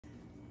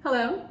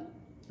Hello,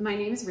 my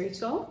name is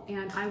Rachel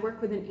and I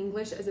work with an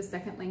English as a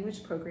second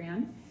language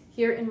program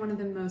here in one of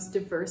the most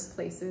diverse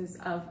places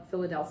of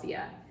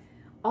Philadelphia.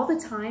 All the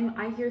time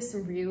I hear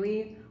some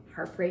really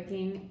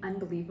heartbreaking,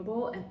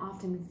 unbelievable, and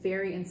often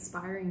very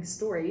inspiring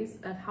stories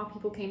of how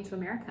people came to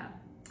America.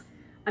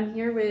 I'm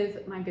here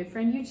with my good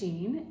friend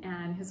Eugene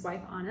and his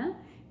wife Anna.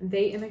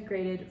 They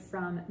immigrated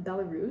from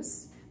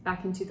Belarus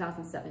back in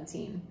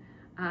 2017.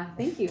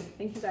 Thank you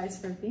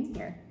guys for being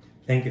here.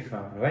 Thank you for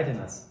inviting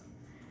us.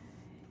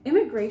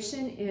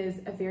 Immigration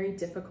is a very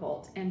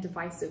difficult and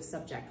divisive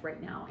subject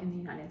right now in the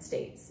United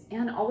States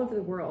and all over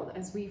the world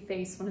as we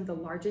face one of the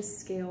largest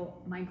scale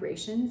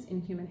migrations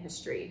in human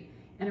history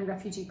and a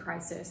refugee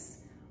crisis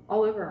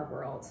all over our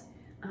world.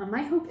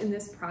 My hope in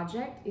this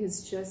project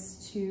is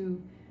just to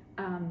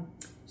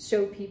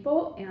show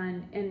people in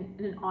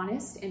an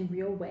honest and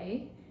real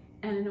way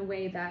and in a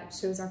way that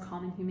shows our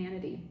common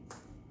humanity.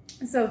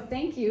 So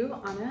thank you,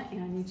 Anna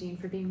and Eugene,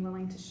 for being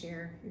willing to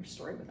share your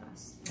story with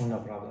us. No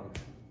problem.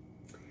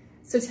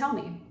 So tell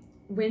me,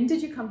 when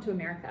did you come to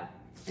America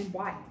and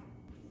why?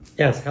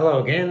 Yes,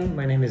 hello again.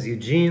 My name is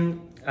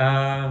Eugene.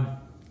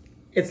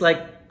 It's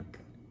like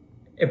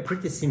a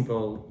pretty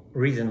simple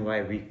reason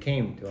why we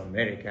came to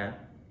America,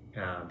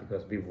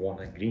 because we won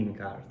a green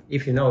card.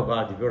 If you know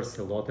about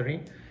diversity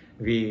lottery,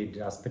 we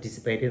just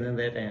participated in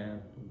that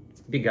and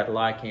we got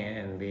lucky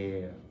and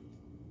we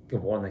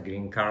won a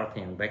green card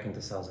back in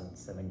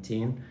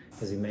 2017.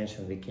 As you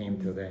mentioned, we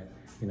came to the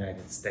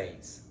United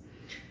States.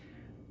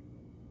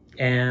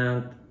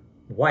 And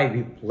why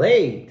we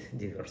played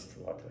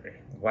diversity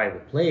lottery, why we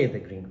played the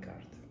green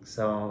card.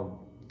 So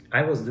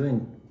I was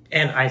doing,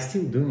 and I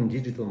still doing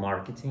digital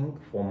marketing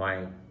for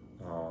my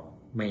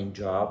main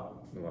job.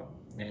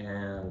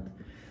 And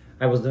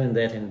I was doing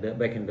that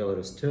back in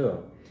Belarus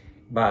too.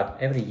 But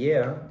every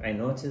year I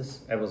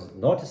was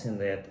noticing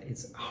that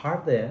it's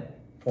harder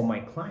for my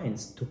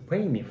clients to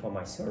pay me for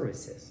my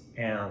services.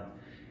 And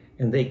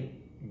they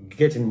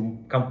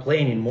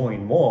complaining more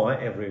and more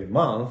every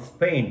month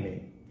paying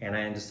me. And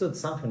I understood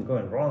something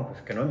going wrong with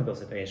economical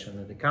situation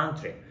in the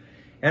country.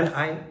 And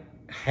I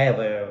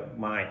have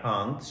my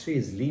aunt, she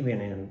is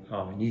living in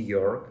New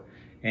York,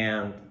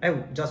 and I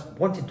just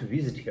wanted to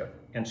visit her.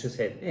 And she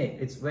said, hey,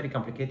 it's very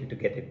complicated to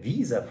get a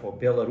visa for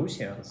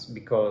Belarusians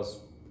because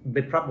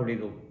they probably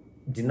will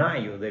deny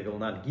you, they will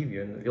not give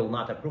you, and will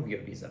not approve your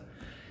visa.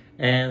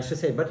 And she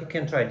said, but you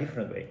can try a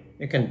different way.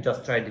 You can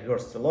just try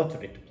diversity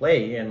lottery to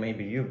play and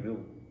maybe you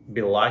will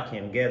be lucky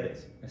and get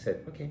it. I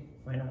said, okay,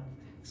 why not?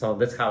 So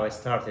that's how I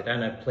started,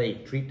 and I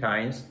played 3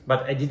 times,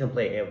 but I didn't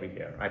play every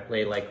year. I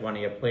played like 1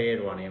 year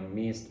played, 1 year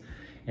missed,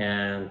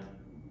 and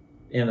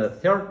in the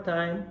 3rd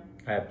time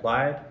I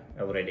applied,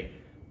 already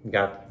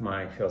got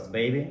my first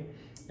baby,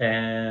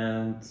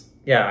 and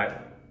yeah,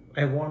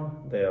 I won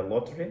the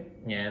lottery,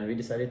 and we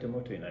decided to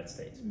move to the United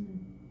States. Mm-hmm.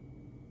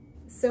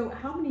 So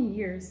how many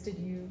years did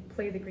you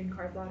play the green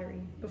card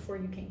lottery before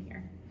you came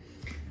here?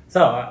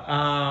 So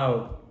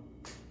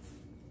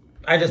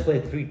I just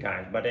played 3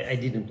 times, but I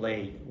didn't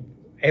play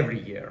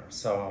every year,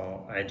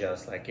 so I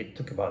just it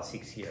took about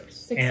 6 years.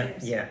 6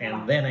 years. Yeah,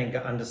 and wow. Then I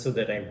understood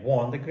that I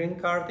won the green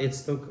card.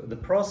 The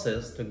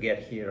process to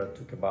get here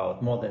took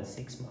about more than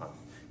 6 months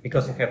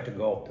because you have to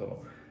go to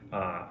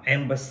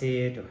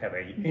embassy to have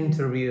an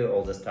interview,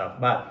 all the stuff.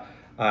 But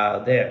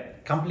the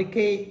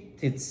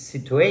complicated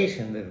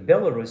situation with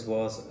Belarus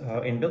was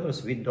in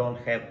Belarus we don't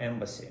have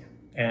embassy,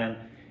 and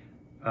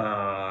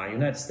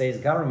United States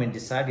government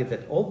decided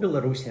that all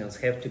Belarusians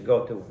have to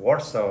go to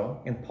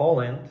Warsaw in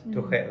Poland to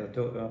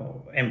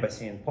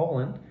embassy in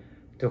Poland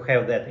to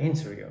have that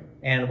interview.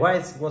 And why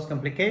it was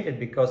complicated?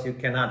 Because you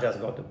cannot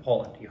just go to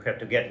Poland. You have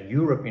to get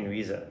European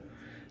visa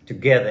to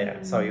get there.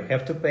 So you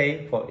have to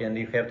pay for, and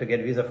you have to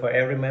get visa for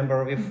every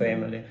member of your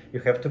family.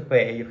 You have to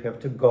pay. You have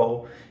to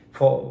go.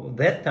 For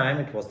that time,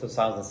 it was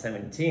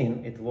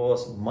 2017, it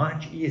was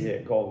much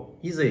easier go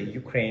either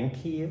Ukraine,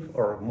 Kiev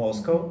or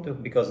Moscow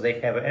because they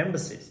have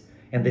embassies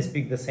and they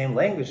speak the same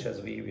language as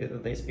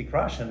they speak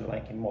Russian,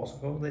 like in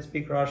Moscow they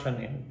speak Russian,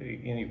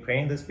 in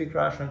Ukraine they speak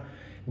Russian.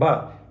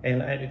 But,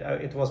 and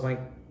it was my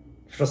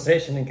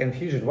frustration and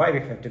confusion, why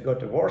we have to go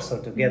to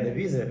Warsaw to get the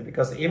visa,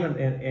 because even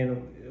in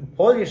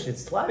Polish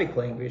it's Slavic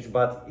language,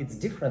 but it's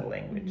different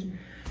language.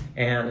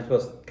 And it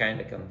was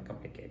kind of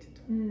complicated.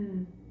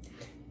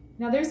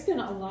 Now, there's been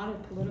a lot of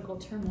political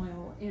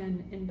turmoil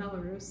in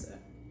Belarus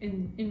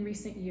in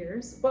recent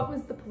years. What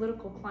was the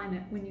political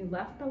climate when you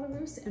left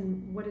Belarus,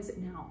 and what is it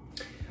now?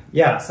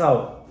 Yeah,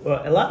 so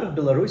a lot of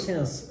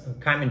Belarusians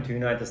coming to the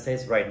United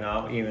States right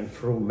now, even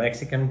through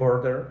Mexican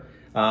border,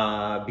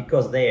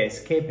 because they are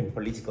escaping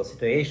political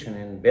situation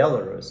in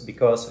Belarus.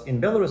 Because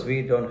in Belarus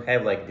we don't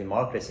have like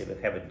democracy,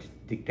 we have a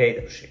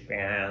dictatorship,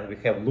 and we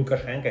have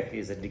Lukashenko.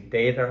 He's a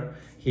dictator.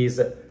 He's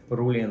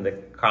ruling the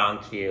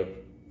country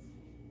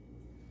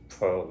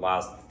for the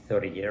last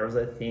 30 years,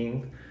 I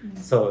think.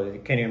 So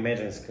can you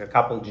imagine, it's a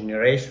couple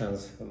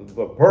generations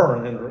were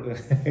born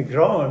and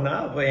grown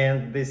up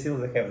and they still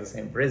have the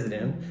same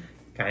president,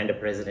 kind of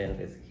president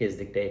with his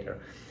dictator.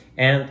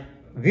 And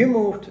we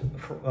moved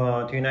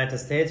to United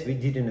States. We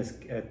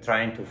didn't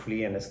trying to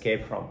flee and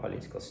escape from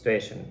political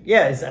situation.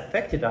 Yeah, it's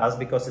affected us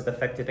because it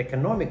affected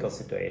economical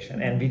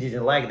situation, and we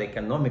didn't like the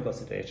economical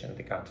situation in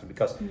the country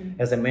because,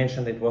 as I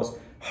mentioned, it was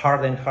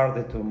harder and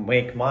harder to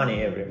make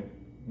money every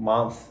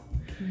month.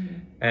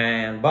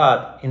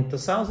 But in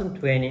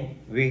 2020,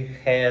 we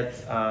had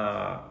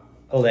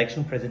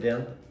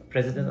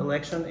president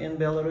election in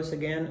Belarus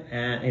again,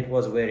 and it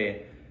was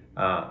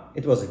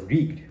it was a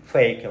rigged,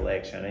 fake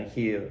election, and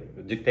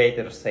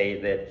dictator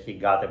said that he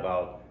got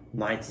about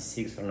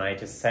 96 or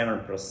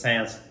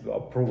 97%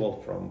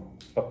 approval from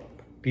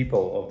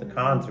people of the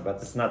country, but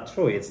it's not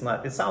true. It's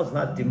not. It sounds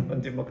not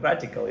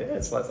democratical.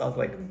 It sounds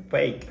like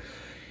fake,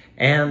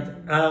 and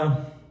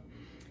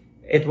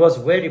it was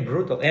very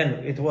brutal,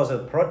 and it was a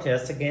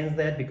protest against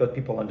that because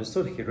people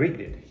understood he rigged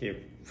it, he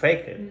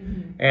faked it,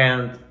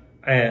 and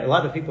a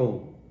lot of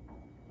people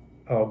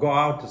go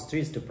out to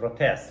streets to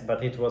protest,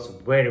 but it was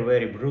very,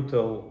 very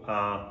brutal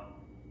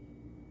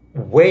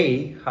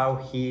way how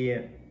he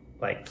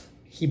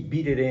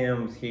beat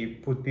him, he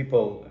put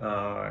people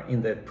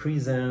in the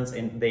prisons,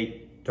 and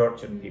they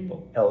tortured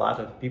people. A lot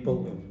of people,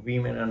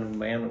 women and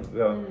men,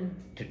 were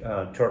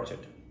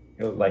tortured,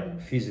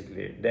 like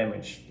physically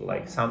damaged,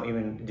 like some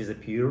even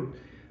disappeared,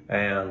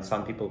 and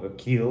some people were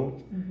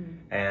killed.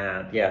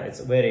 And yeah, it's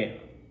very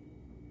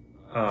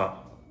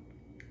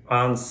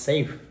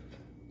unsafe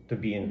to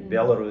be in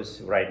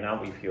Belarus right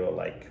now if you're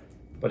like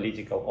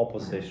political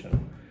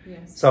opposition.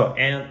 Yes. So,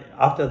 and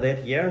after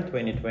that year in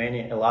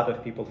 2020, a lot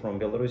of people from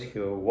Belarus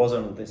who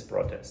wasn't in this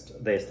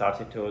protest, they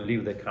started to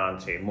leave the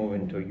country,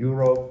 moving to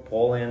Europe,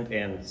 Poland,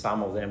 and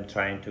some of them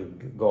trying to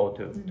go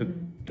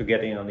to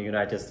get in on the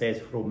United States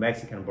through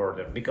Mexican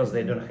border because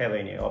they don't have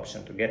any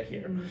option to get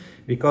here.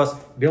 Because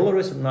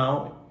Belarus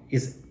now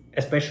is,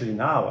 especially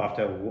now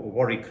after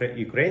war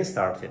Ukraine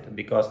started,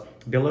 because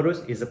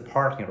Belarus is a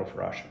partner of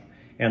Russia.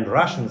 And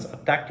Russians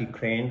attacked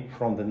Ukraine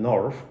from the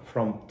north,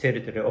 from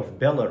territory of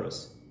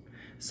Belarus.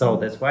 So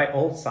that's why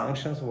all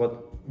sanctions,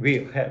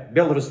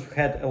 Belarus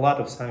had a lot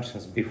of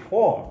sanctions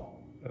before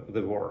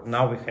the war.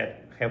 Now we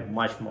have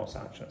much more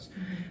sanctions.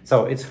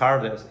 So it's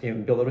harder if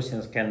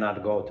Belarusians cannot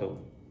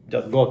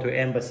just go to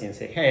embassy and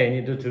say, hey, I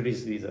need a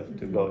tourist visa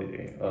to go to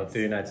the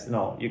United States.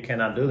 No, you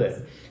cannot do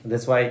that.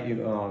 That's why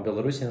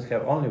Belarusians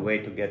have only way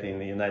to get in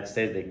the United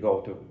States. They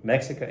go to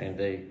Mexico and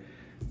they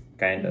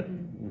kind of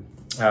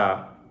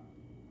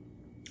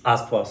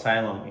ask for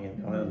asylum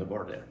on the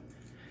border.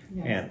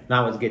 Yes. And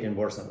now it's getting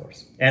worse and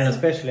worse. And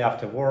especially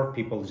after war,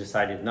 people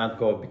decided not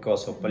go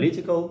because of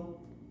political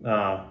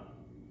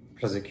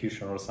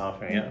persecution or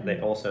something. Yeah? They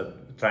also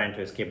trying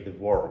to escape the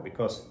war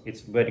because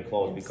it's very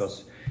close.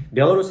 Because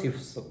Belarus, if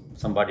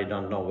somebody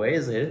don't know where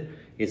is it,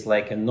 it's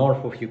like in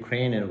north of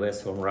Ukraine and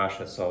west from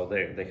Russia. So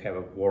they have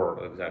a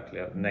war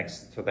exactly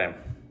next to them.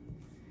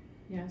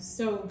 Yes.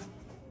 So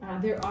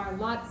there are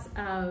lots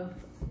of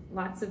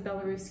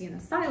Belarusian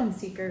asylum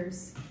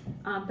seekers,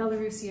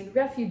 Belarusian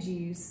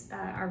refugees.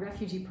 Our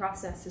refugee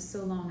process is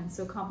so long and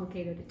so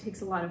complicated. It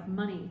takes a lot of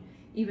money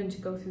even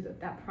to go through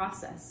that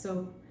process.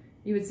 So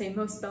you would say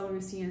most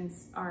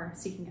Belarusians are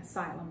seeking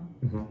asylum.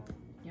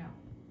 Yeah.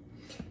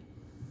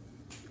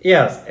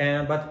 Yes,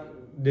 but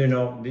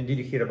did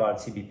you hear about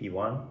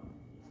CBP-1?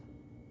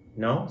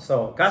 No?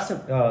 So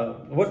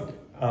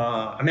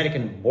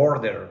American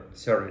Border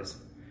Service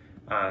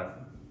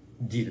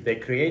they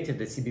created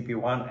the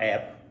CBP-1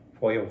 app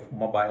for your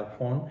mobile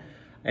phone,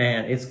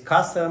 and it's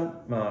custom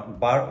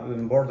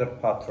border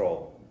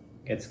patrol.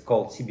 It's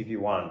called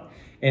CBP-1.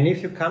 And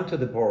if you come to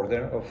the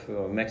border of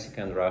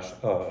Mexico and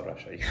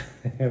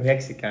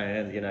Mexico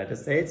and the United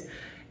States,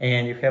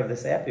 and you have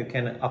this app, you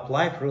can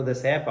apply through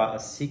this app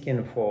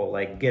seeking for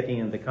like getting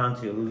in the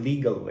country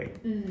legal way.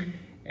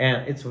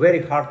 And it's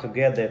very hard to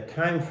get the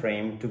time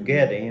frame to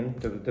get in.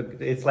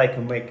 It's like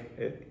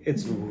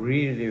it's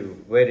really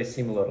very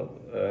similar,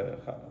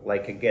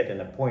 like get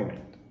an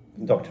appointment,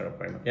 doctor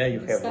appointment. Yeah, you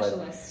have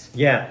specialist.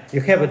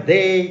 You have a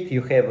date,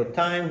 you have a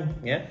time.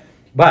 Yeah,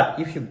 but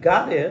if you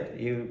got it,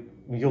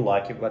 you're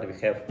lucky. But we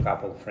have a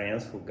couple of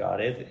friends who got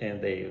it, and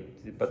they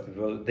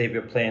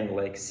were playing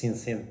like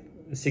since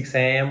 6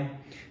 a.m.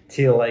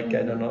 till like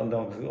I don't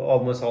know,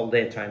 almost all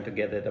day trying to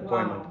get that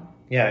appointment. Wow.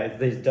 Yeah,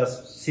 they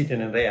just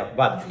sitting in there.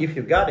 But if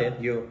you got it,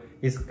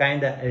 it's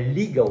kind of a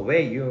legal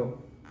way you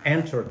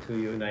enter to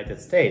the United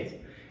States.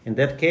 In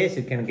that case,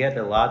 you can get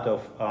a lot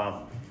of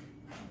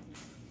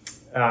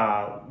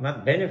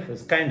not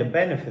benefits, kind of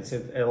benefits,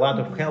 a lot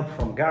of help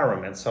from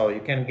government. So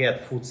you can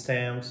get food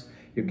stamps,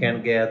 you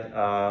can get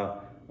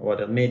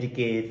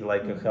Medicaid,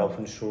 like a health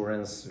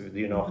insurance.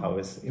 You know how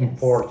it's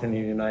important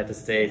in the United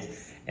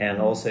States, and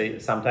also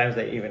sometimes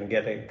they even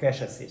get a cash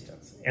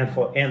assistance.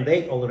 And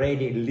they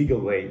already legal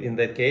way. In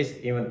that case,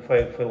 even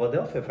for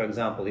Philadelphia, for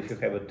example, if you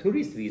have a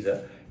tourist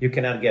visa, you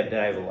cannot get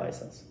driver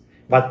license.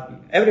 But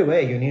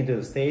everywhere you need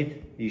a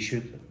state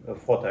issued a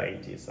photo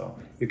ID, so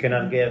you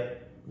cannot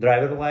get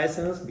driver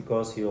license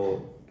because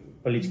your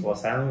political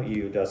asylum,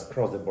 you just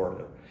cross the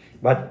border,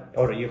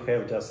 or you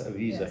have just a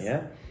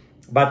visa.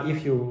 But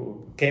if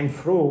you came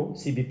through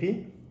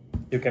CBP,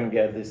 you can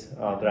get this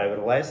driver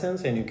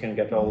license and you can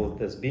get all of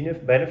these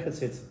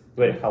benefits. It's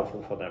very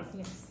helpful for them.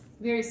 Yes,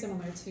 very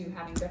similar to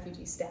having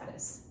refugee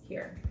status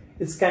here.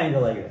 It's kind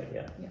of like that,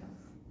 yeah. Yeah,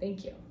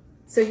 thank you.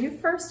 So you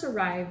first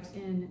arrived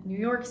in New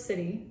York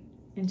City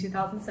in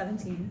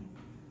 2017.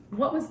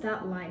 What was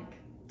that like?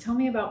 Tell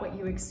me about what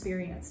you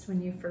experienced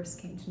when you first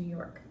came to New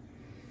York.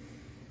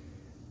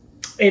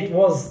 It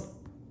was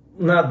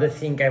not the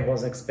thing I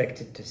was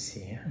expected to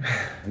see.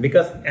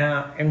 Because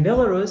in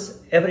Belarus,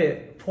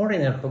 every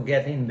foreigner who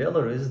get in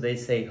Belarus, they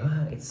say,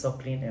 oh, it's so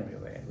clean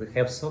everywhere. We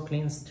have so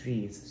clean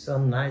streets, so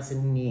nice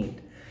and neat.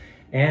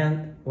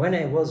 And when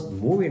I was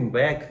moving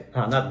back,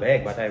 not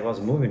back, but I was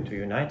moving to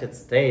United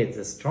States,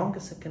 the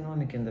strongest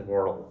economic in the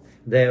world,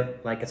 the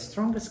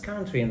strongest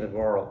country in the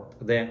world,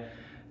 the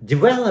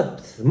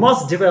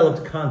most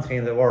developed country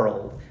in the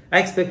world, I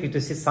expected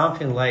to see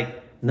something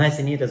like nice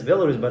and neat as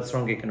Belarus, but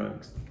strong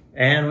economics.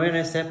 And when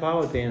I step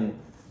out in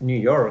New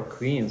York,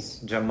 Queens,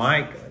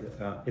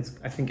 Jamaica,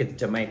 I think it's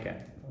Jamaica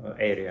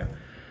area,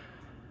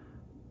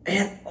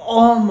 and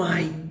oh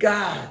my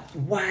God,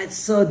 why it's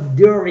so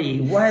dirty?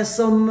 Why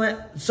so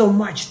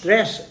much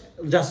trash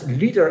just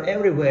litter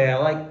everywhere?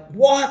 Like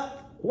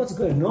what's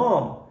going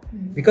on?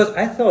 Because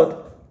I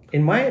thought,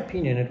 in my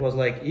opinion, it was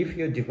like, if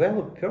you're a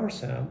developed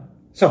person,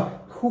 so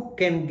who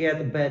can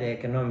get better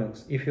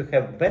economics if you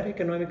have better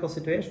economical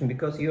situation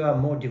because you are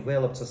more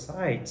developed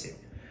society?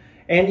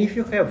 And if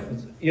you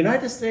have,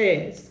 United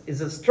States is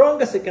the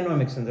strongest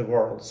economics in the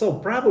world, so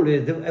probably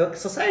the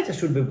society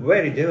should be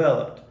very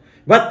developed.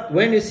 But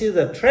when you see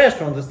the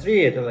trash on the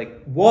street,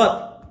 like,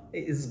 what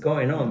is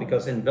going on?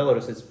 Because in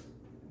Belarus it's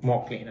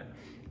more cleaner.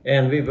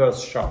 And we were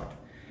shocked.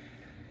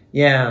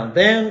 Yeah,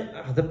 then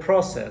the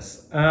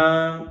process.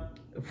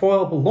 For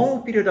a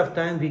long period of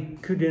time, we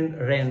couldn't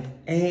rent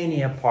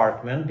any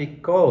apartment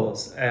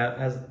because,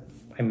 as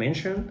I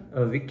mentioned,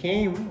 we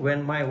came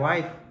when my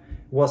wife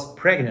was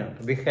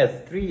pregnant. We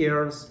had 3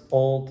 years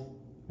old,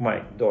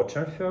 my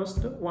daughter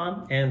first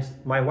one, and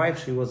my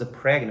wife, she was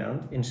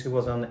pregnant, and she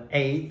was on the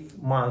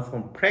 8th month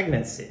of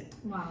pregnancy.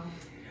 Wow.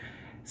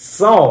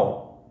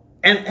 So,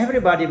 and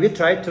everybody, we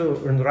tried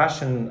to, in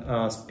Russian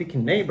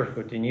speaking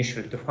neighborhood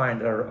initially, to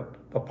find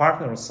a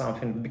partner or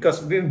something,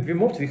 because we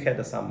moved, we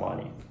had some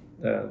money.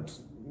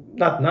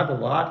 Not a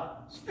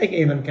lot. I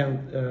even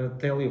can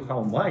tell you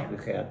how much we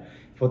had.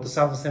 For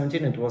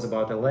 2017, it was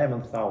about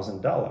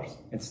 $11,000.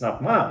 It's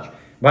not much,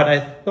 but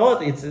I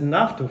thought it's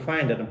enough to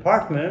find an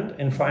apartment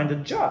and find a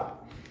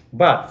job.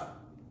 But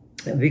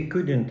we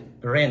couldn't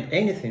rent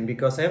anything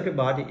because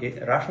everybody,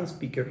 Russian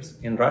speakers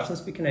in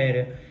Russian-speaking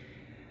area,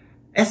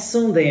 as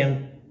soon they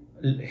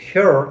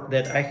heard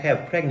that I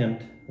have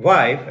pregnant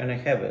wife and I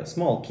have a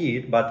small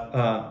kid, but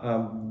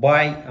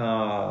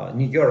by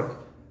New York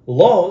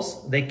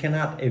laws, they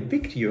cannot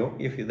evict you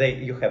if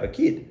you have a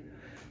kid.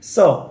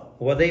 So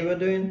what they were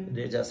doing,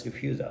 they just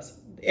refused us,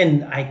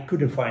 and I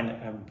couldn't find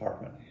an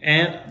apartment.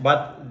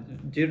 But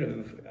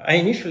I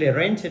initially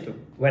rented,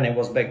 when I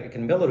was back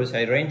in Belarus,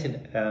 I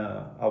rented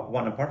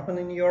one apartment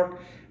in New York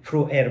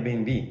through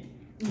Airbnb.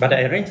 But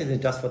I rented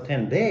it just for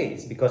 10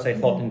 days because I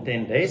thought in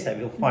 10 days I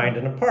will find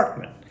an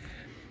apartment.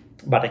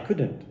 But I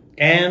couldn't.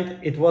 And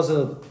it was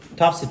a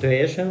tough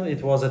situation.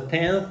 It was a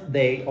 10th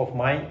day of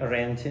my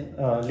renting,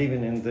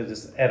 living in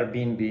this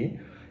Airbnb.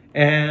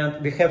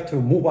 And we have to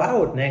move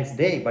out next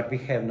day, but we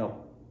have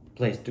no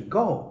place to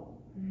go.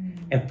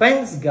 And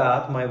thanks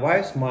God, my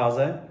wife's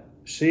mother,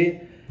 she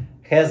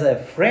has a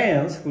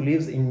friend who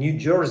lives in New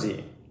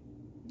Jersey.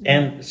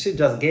 And she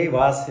just gave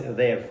us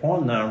their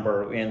phone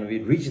number, and we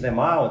reached them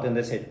out, and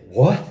they said,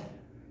 what?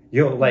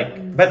 You're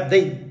like, but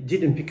they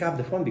didn't pick up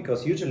the phone,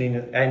 because usually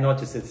I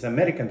notice it's an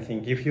American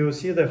thing. If you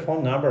see the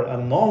phone number, a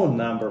known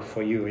number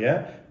for you,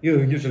 yeah,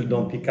 you usually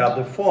don't pick up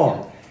the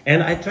phone.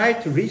 And I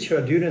tried to reach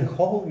her during the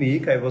whole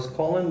week. I was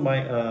calling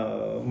my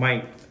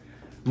my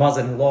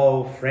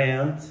mother-in-law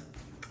friend,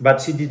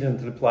 but she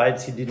didn't reply.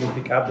 She didn't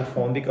pick up the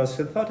phone because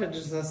she thought it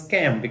was a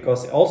scam.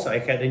 Because also I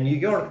had a New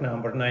York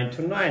number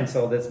 929,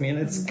 so that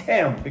means it's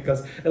scam,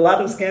 because a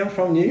lot of scam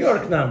from New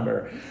York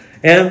number.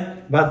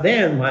 But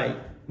then my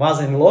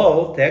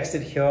mother-in-law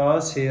texted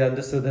her. She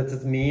understood that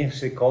it's me.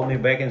 She called me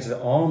back and said,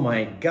 "Oh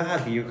my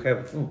God, you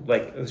have,"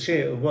 like,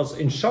 she was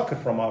in shock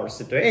from our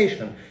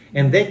situation.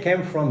 And they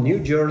came from New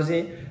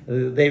Jersey.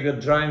 They were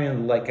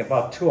driving like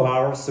about 2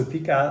 hours to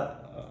pick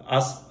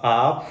us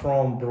up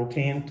from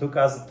Brooklyn, took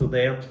us to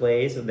their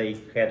place. They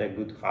had a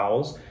good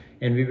house,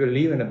 and we were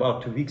living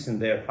about 2 weeks in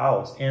their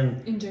house.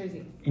 And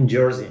in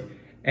Jersey.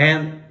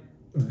 And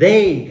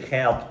they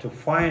helped to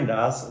find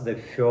us the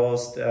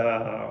first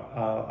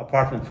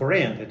apartment for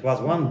rent. It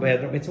was 1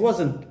 bedroom. It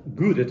wasn't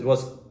good. It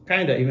was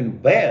kind of even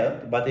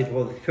bad, but it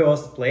was the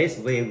first place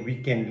where we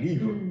can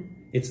live.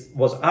 It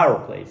was our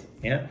place,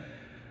 yeah.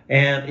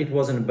 And it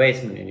was in a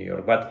basement in New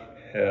York. But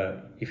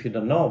if you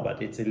don't know,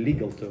 but it's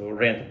illegal to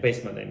rent a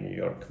basement in New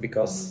York,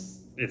 because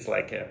it's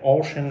like an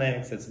ocean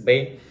next, it's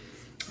bay.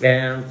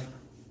 And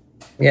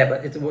yeah,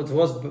 but it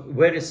was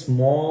very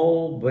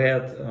small,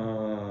 but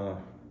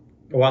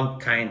one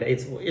kind.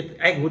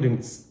 I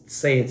wouldn't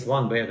say it's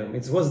one bedroom.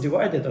 It was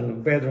divided on a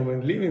bedroom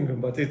and living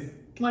room, but it's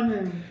one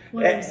room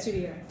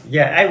studio.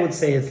 Yeah, I would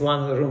say it's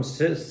one room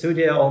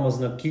studio,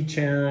 almost no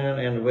kitchen,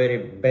 and very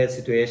bad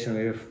situation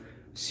with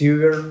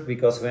sewer,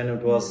 because when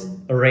it was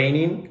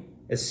raining,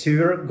 a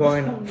sewer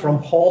going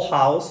from whole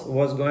house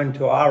was going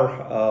to our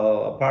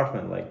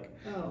apartment, like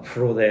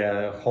through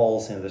the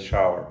holes in the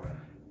shower.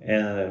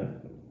 And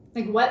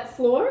like wet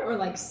floor or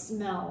like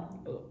smell?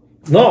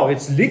 No,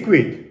 it's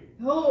liquid.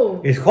 Oh,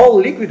 its whole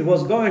liquid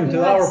was going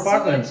to our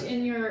apartment. Sewage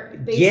in your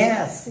basement.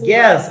 Yes, floor.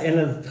 yes,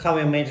 and how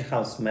I imagine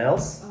how it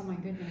smells. Oh my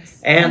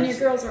goodness! And your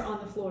girls are on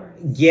the floor.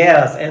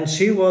 Yes, and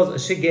she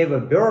gave a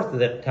birth at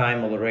that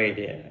time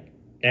already,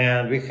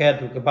 and we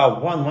had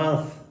about 1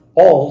 month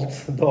old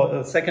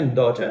second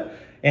daughter,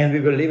 and we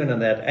were living on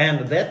that.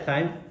 And at that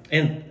time,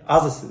 and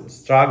other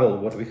struggle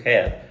what we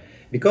had,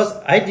 because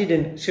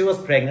she was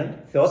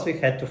pregnant. First, we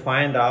had to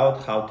find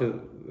out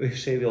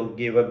she will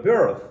give a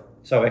birth.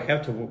 So I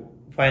have to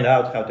find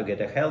out how to get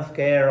a health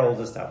care, all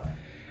this stuff.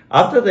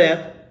 After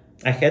that,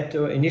 I had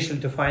to initially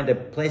to find a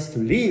place to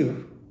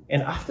live.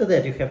 And after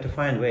that, you have to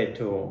find a way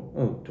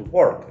to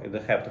work. You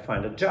have to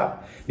find a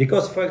job.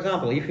 Because, for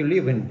example, if you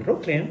live in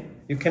Brooklyn,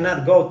 you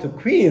cannot go to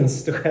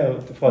Queens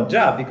for a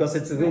job, because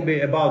it will be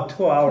about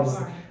 2 hours.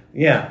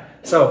 Yeah.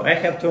 So I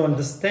have to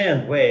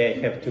understand where I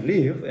have to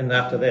live. And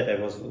after that, I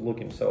was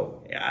looking.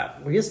 So yeah,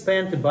 we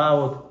spent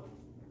about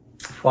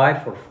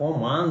 5 or 4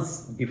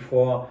 months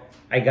before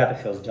I got a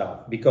first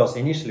job, because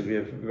initially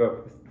we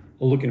were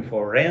looking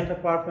for a rent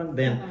apartment.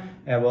 Then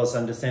I was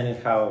understanding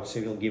how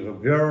she will give a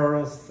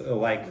birth,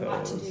 like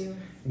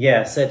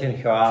setting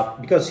her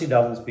up, because she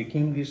doesn't speak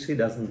English, she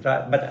doesn't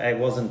drive. But I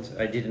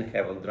didn't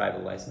have a driver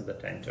license at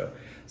the time too.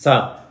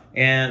 So,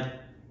 and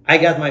I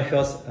got my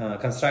first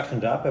construction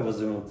job. I was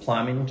doing a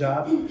plumbing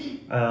job,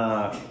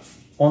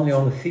 only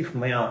on the 5th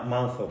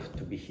month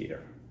to be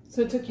here.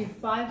 So it took you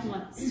 5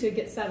 months to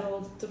get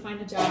settled, to find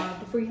a job,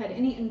 before you had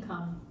any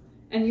income.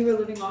 And you were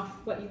living off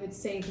what you had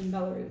saved in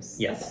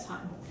Belarus at that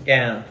time.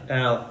 And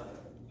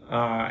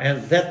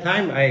that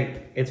time,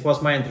 it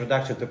was my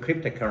introduction to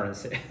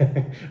cryptocurrency.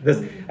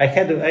 I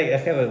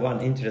have one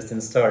interesting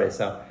story.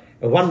 So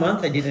 1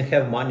 month I didn't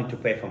have money to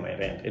pay for my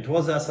rent. It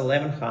was just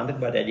 1,100,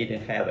 but I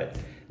didn't have it.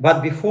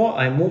 But before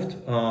I moved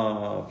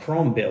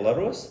from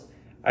Belarus,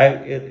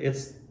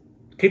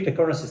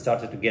 cryptocurrency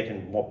started to get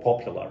more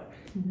popular.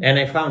 And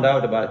I found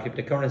out about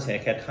cryptocurrency. I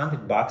had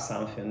 $100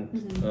 something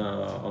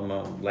on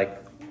my,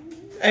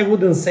 I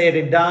wouldn't say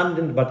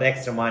redundant, but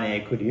extra money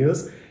I could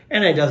use.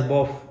 And I just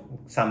bought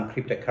some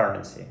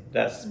cryptocurrency.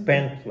 Just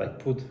spent,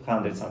 put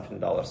 $100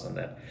 something on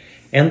that.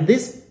 And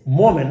this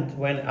moment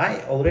when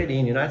I already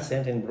in United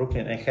States, in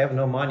Brooklyn, I have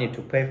no money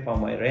to pay for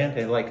my rent.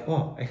 I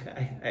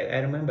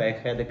remember I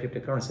had the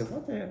cryptocurrency.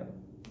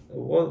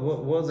 What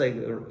was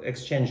the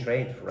exchange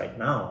rate right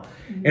now?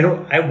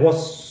 And I was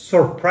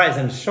surprised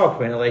and shocked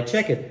when I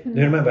checked it. Do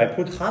you remember I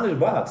put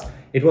 $100?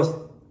 It was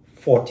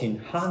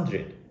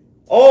 1,400.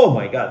 Oh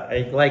my God,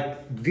 I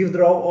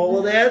withdraw all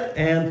of that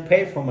and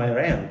pay for my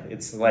rent.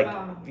 It's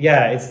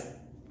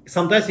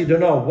sometimes you don't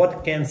know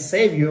what can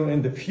save you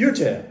in the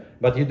future,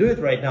 but you do it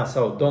right now,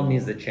 so don't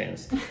miss the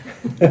chance.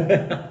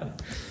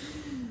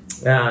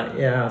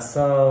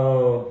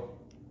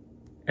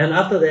 And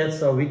after that,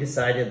 so we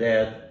decided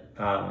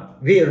that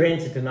we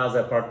rented another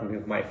apartment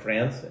with my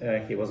friend.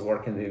 He was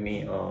working with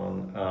me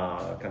on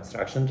a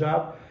construction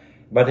job.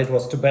 But it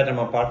was 2-bedroom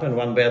apartment.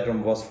 1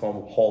 bedroom was for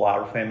whole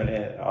our family.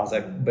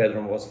 Other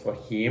bedroom was for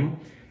him.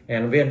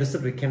 And we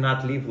understood we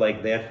cannot live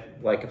like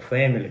that, like a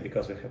family,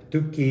 because we have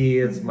 2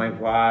 kids, my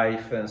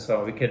wife, and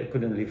so we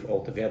couldn't live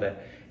all together.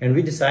 And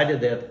we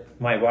decided that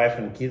my wife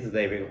and kids,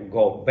 they will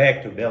go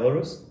back to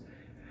Belarus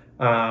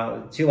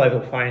till I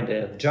will find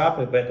a job,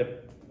 a better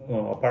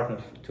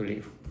apartment to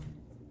live.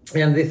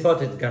 And we thought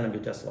it's gonna be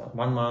just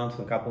 1 month,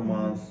 a couple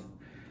months.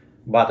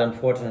 But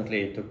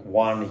unfortunately, it took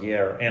 1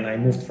 year, and I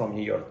moved from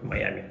New York to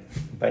Miami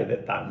by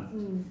that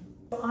time.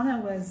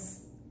 Anna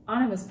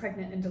was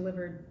pregnant and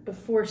delivered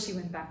before she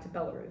went back to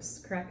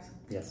Belarus, correct?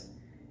 Yes.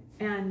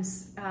 And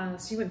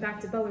she went back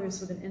to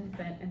Belarus with an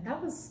infant, and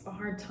that was a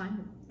hard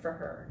time for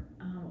her.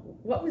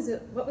 What was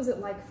it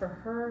like for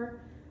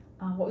her?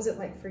 What was it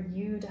like for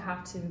you to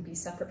have to be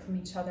separate from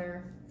each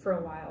other for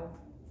a while?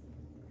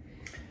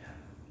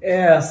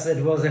 Yes,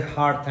 it was a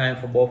hard time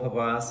for both of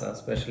us,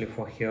 especially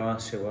for her.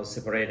 She was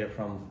separated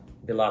from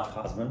beloved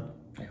husband,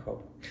 I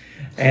hope.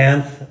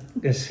 And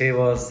she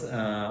was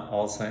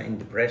also in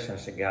depression.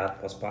 She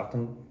got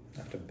postpartum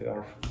after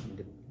birth,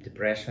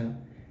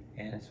 depression.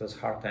 And it was a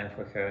hard time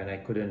for her, and I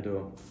couldn't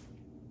do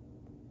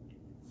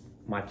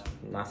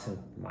nothing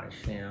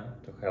much,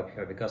 to help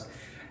her. Because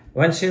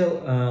when she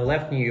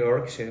left New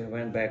York, she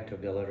went back to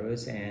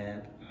Belarus,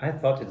 and I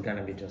thought it's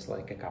gonna be just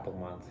like a couple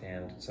months.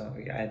 And so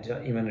I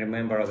even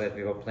remember that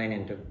we were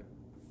planning to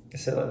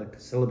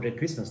celebrate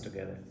Christmas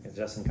together. It's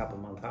just a couple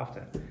months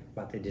after,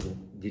 but it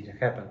didn't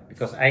happen,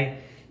 because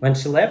when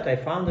she left, I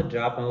found a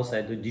job, and also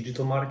I do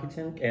digital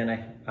marketing, and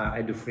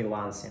I do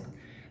freelancing.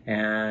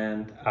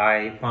 and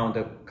I found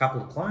a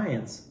couple of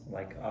clients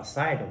like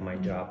aside of my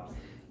job.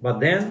 But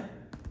then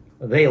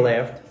they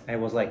left. I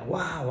was like,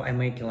 wow, I'm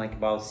making like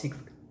about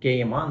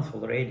 6K a month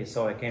already,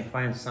 so I can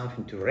find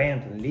something to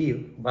rent and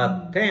live.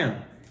 But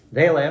then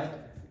they left,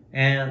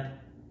 and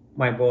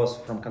my boss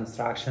from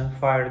construction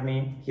fired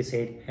me. He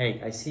said,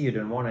 hey, I see you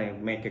don't want to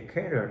make a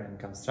career in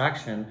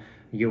construction.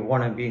 You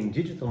want to be in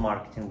digital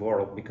marketing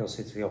world because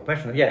it's your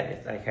passion. Yeah,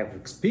 I have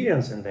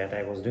experience in that.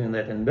 I was doing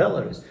that in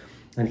Belarus.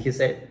 And he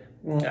said,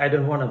 I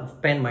don't want to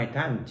spend my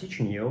time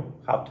teaching you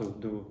how to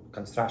do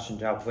construction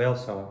job well.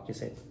 So he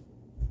said,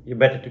 you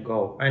better to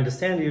go. I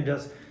understand you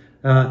just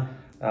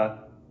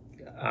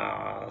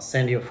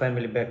send your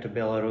family back to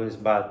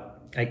Belarus,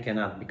 but I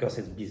cannot because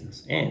it's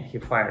business. And he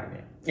fired me.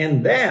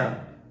 And then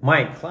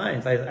my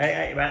clients,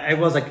 I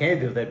was okay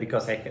with that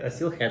because I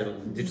still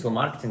had digital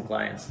marketing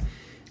clients.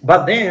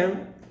 But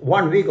then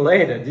 1 week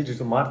later,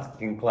 digital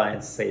marketing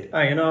clients said, oh,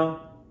 you know,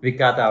 we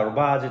cut our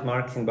budget,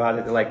 marketing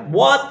budget. They're like,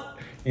 what?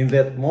 In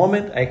that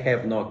moment, I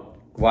have no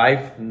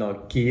wife, no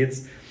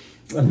kids,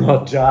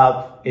 no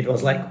job. It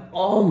was like,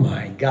 oh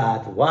my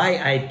God,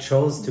 why I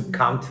chose to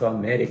come to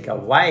America?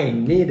 Why I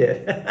need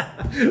it?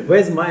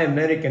 Where's my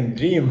American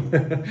dream?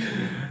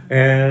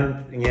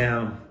 And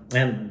yeah.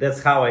 And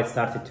that's how I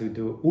started to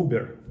do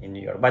Uber in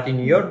New York. But in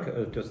New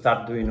York, to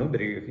start doing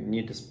Uber, you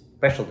need a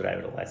special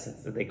driver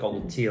license. They call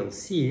it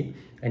TLC,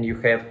 and you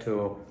have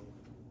to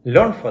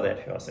learn for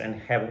that first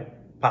and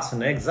pass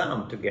an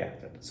exam to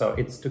get it. So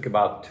it took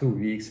about 2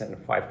 weeks and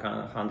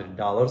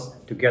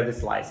 $500 to get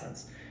this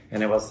license.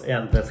 And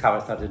that's how I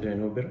started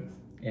doing Uber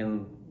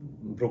in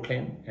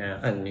Brooklyn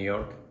and New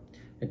York.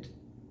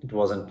 It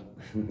wasn't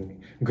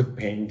a good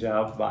paying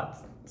job, but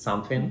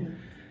something.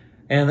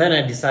 And then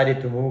I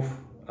decided to move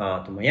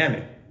to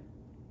Miami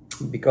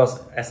because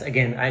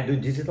again, I do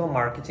digital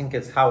marketing.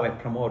 It's how I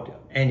promote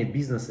any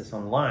businesses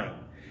online.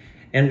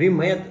 And we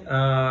met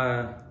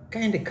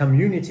kind of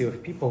community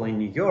of people in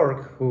New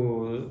York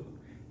who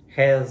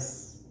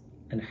has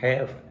and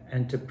have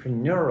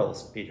entrepreneurial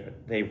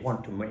spirit. They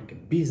want to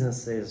make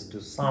businesses,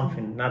 do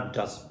something, not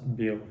just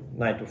be a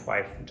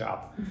 9-to-5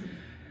 job.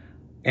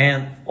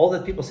 And all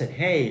the people said,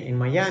 hey, in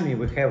Miami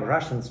we have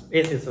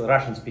it's a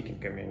Russian speaking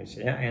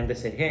community. Yeah? And they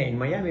said, hey, in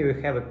Miami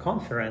we have a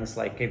conference,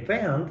 like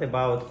event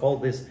about all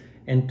these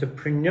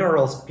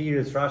entrepreneurial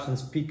spirits, Russian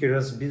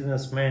speakers,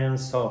 businessmen.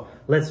 So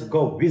let's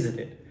go visit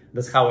it.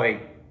 That's how I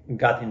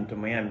got into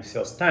Miami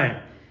first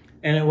time.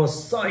 And I was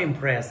so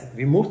impressed.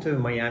 We moved to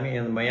Miami,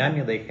 and in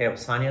Miami they have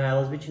Sunny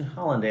Isles Beach in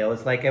Hollandale.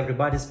 It's like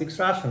everybody speaks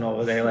Russian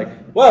over there.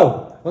 Like,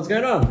 whoa, what's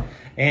going on?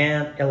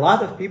 And a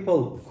lot of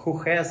people who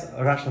has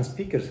Russian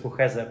speakers, who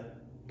has a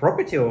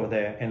property over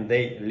there and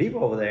they live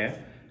over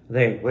there,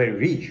 they're very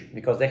rich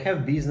because they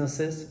have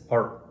businesses,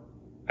 or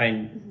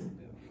I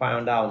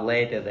found out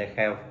later they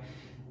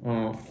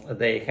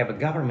have a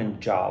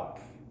government job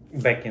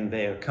back in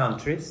their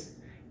countries.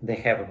 They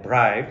have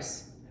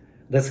bribes.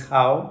 That's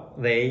how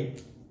they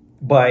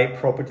buy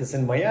properties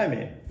in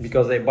Miami,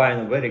 because they buy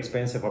in very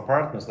expensive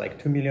apartments,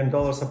 like $2 million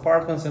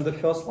apartments in the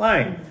first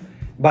line.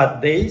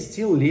 But they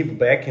still live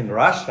back in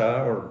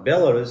Russia or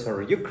Belarus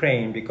or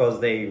Ukraine because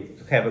they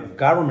have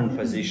government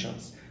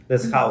positions.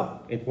 That's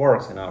how it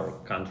works in our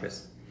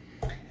countries.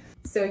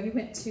 So you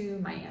went to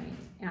Miami,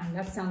 and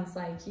that sounds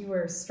like you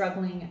were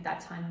struggling at that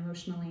time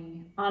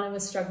emotionally. Anna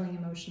was struggling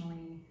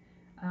emotionally.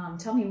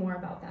 Tell me more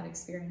about that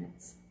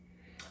experience.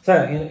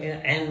 So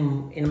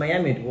in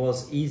Miami, it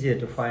was easier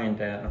to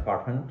find an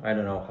apartment. I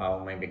don't know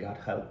how, maybe God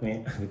helped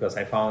me because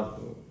I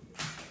found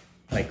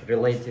like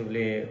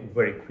relatively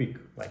very quick,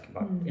 like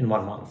about in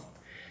 1 month.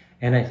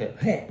 And I said,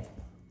 hey,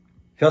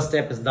 first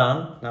step is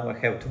done. Now I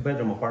have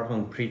 2-bedroom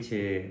apartment,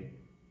 pretty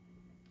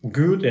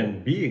good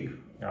and big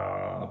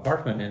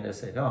apartment. And I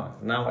said, oh,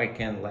 now I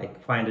can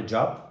like find a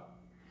job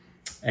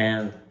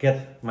and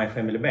get my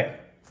family back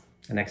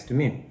next to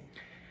me.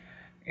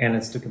 And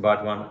it took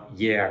about 1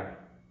 year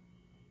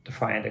to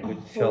find a good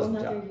first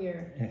job.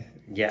 Year.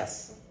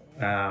 Yes,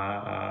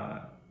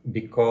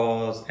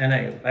 because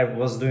I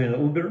was doing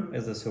Uber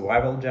as a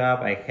survival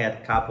job. I had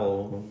a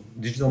couple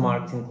digital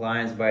marketing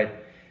clients,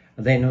 but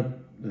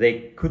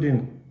they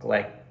couldn't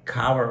like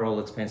cover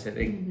all expenses.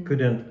 They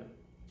couldn't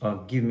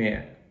give me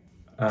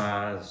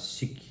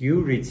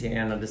security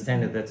and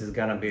understanding that it's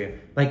gonna be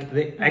like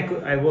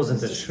I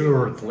wasn't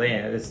assured.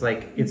 It's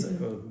like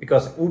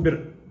because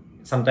Uber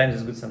sometimes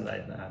it's good,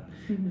 sometimes not.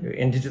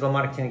 In digital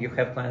marketing, you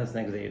have clients,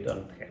 next day you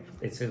don't have.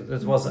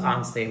 It was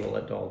unstable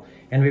at all,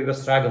 and we were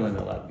struggling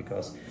a lot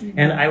because.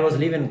 And I was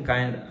living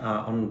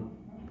on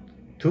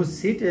 2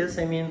 cities.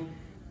 I mean,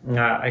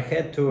 I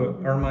had to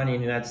earn money in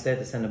the United States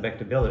and send it back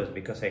to Belarus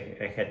because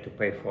I had to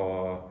pay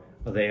for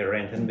their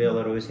rent in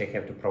Belarus. I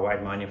have to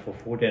provide money for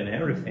food and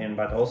everything,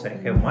 but also I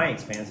have my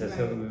expenses,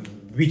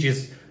 which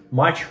is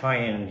much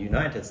higher in the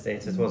United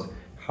States. It was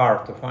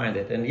hard to find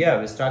it, and yeah,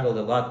 we struggled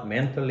a lot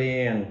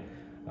mentally, and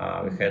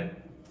we had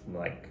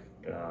like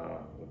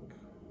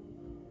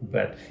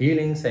bad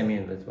feelings. I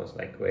mean, it was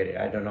like very,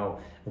 I don't know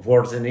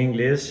words in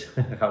English.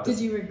 Did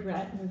you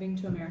regret moving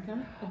to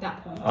America at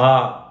that point?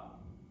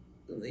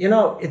 You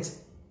know,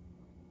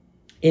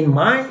 in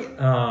my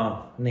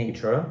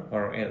nature,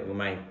 or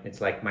it's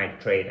like my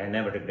trait. I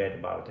never regret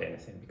about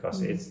anything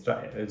because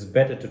it's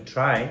better to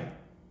try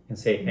and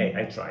say, hey,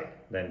 I tried,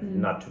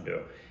 than not to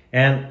do.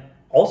 And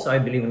also, I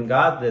believe in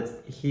God that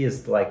He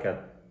is like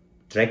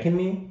tracking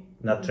me,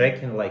 not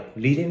tracking, like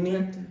leading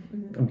me,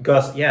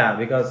 because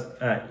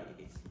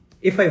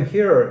if I'm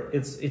here,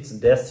 it's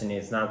destiny.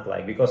 It's not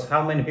like, because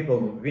how many people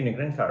win a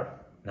green card?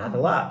 Not a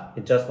lot.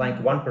 It's just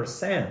like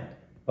 1%.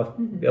 Of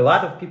a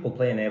lot of people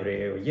playing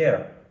every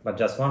year, but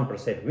just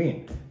 1%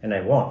 win, and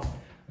I won.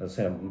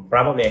 So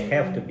probably I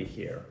have to be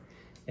here.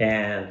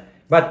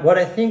 But what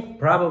I think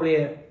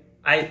probably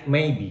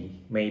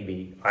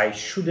maybe I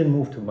shouldn't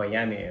move to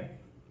Miami,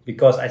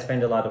 because I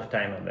spend a lot of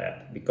time on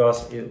that.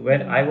 Because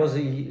when I was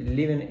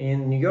living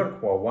in New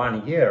York for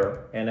 1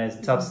 year, and I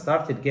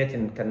started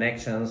getting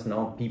connections,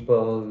 know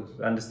people,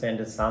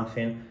 understanding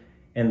something,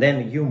 and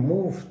then you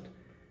moved.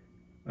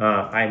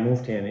 I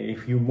moved in.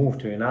 If you move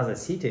to another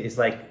city, it's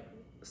like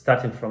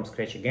starting from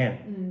scratch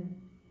again.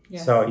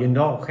 Yes. So you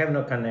have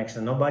no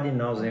connection. Nobody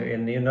knows,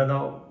 and you don't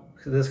know.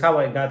 This is how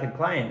I got the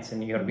clients in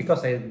New York,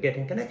 because I get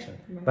in connection.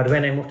 Right. But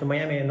when I moved to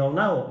Miami, I know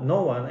now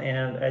no one,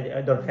 and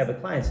I don't have the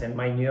clients. And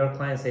my New York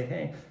clients say,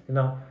 hey,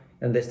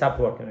 and they stop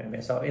working with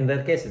me. So in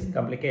that case, it's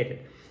complicated,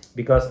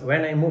 because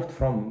when I moved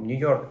from New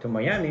York to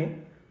Miami,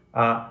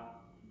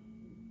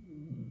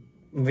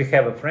 we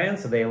have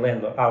friends,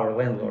 our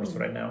landlords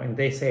right now, and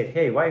they said,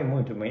 hey, why are you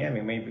moving to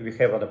Miami? Maybe we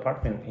have an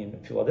apartment in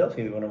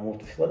Philadelphia, we want to move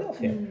to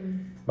Philadelphia.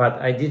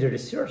 But I did a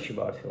research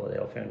about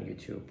Philadelphia on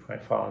YouTube. I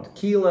found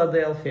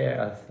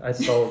Philadelphia, I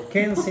saw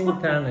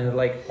Kensington, and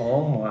like,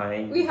 oh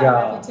my God. We have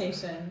a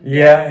reputation.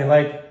 Yeah, and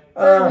like...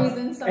 For a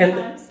reason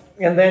sometimes.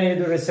 And then you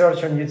do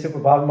research on YouTube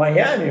about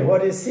Miami.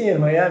 What do you see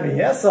in Miami?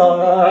 Yes,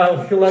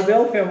 so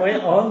Philadelphia,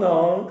 oh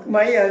no,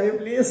 Miami,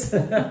 please.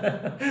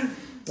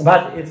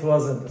 But it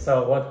wasn't.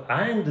 So what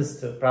I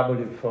understood,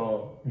 probably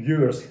for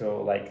viewers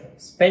who like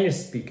Spanish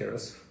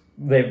speakers,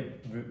 they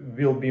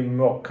will be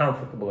more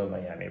comfortable in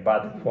Miami.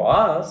 But for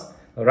us,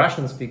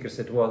 Russian speakers,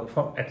 it was,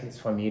 at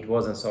least for me, it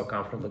wasn't so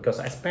comfortable, because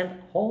I spent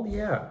whole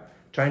year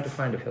trying to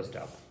find the first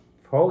job.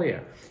 Whole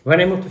year. When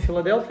I moved to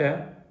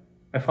Philadelphia,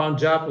 I found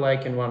job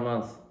like in 1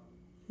 month.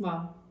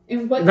 Wow.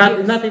 In what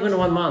year? Not even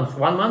 1 month.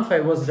 1 month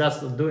I was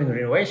just doing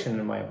renovation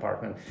in my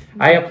apartment.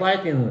 I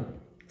applied in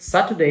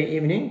Saturday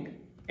evening,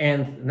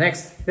 and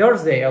next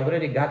Thursday I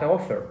already got an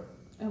offer.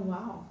 Oh,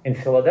 wow. In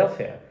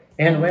Philadelphia.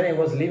 And when I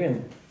was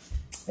living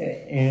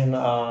in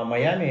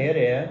Miami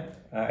area,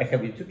 I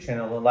have a YouTube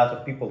channel. A lot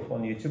of people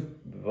on YouTube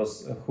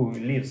who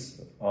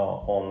lives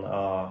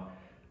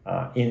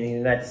in the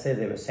United States,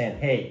 they were saying,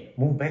 hey,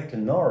 move back to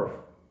North.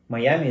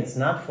 Miami, it's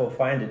not for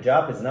find a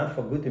job, it's not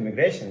for good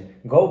immigration.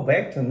 Go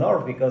back to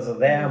North, because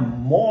there are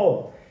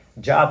more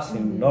jobs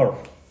in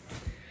North.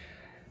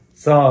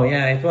 So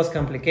yeah, it was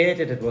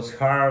complicated, it was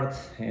hard,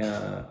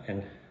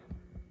 and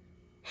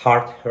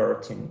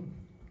heart-hurting.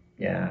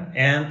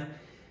 Yeah,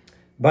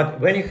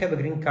 but when you have a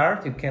green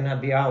card, you cannot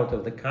be out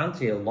of the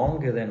country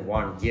longer than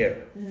 1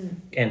 year.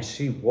 And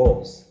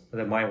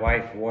my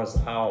wife was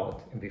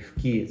out with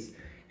kids.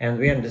 And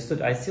we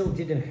understood, I still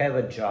didn't have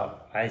a job.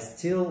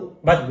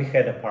 But we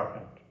had an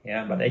apartment,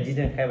 but I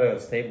didn't have a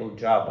stable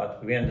job.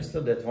 But we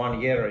understood that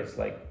 1 year is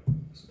like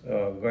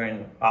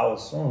going out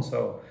soon.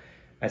 So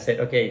I said,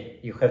 okay,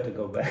 you have to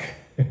go back.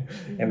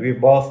 And we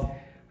both,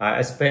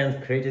 I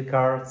spent credit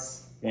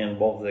cards and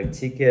bought the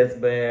tickets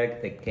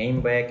back, they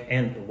came back.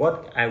 And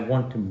what I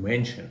want to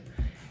mention,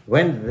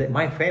 when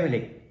my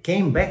family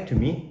came back to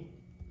me,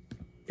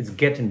 it's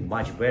getting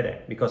much better,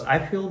 because I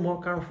feel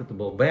more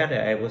comfortable, better.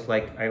 I was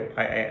like,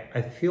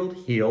 I feel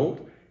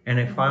healed, and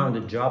I found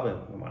a job in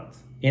a month.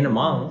 In a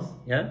month,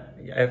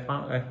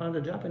 I found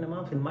a job in a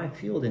month in my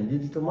field in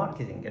digital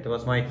marketing. It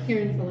was my... Here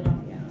in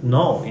Philadelphia?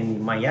 No,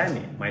 in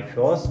Miami. My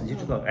first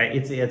digital...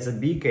 It's a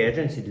big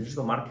agency,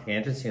 digital marketing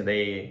agency.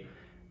 They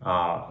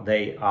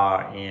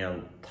are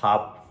in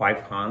top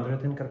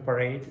 500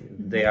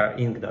 incorporated. They are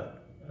in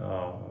the...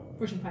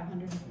 Fortune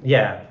 500.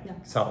 Yeah.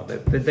 So they're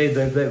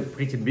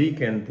pretty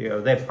big, and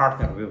they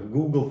partner with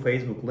Google,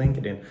 Facebook,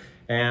 LinkedIn.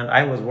 And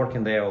I was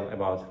working there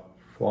about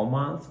 4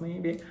 months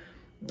maybe.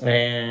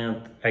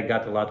 And I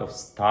got a lot of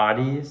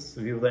studies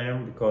with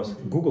them, because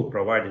Google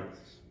provided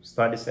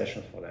study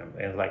sessions for them.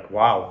 And like,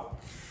 wow.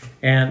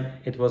 And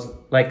it was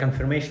like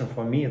confirmation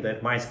for me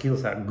that my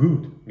skills are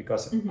good,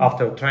 because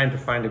after trying to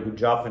find a good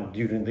job and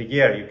during the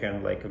year, you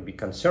can like be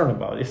concerned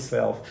about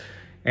yourself.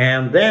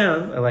 And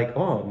then like,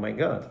 oh my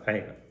God,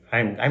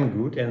 I'm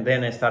good. And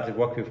then I started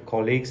working with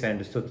colleagues. I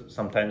understood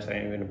sometimes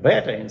I'm even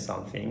better in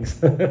some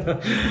things.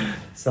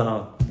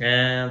 So,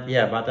 and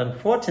yeah, but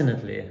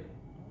unfortunately,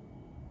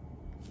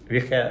 we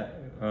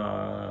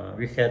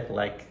had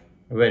like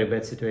a very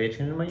bad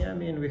situation in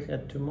Miami, and we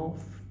had to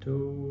move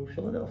to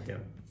Philadelphia.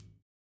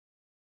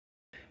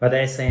 But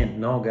I saying,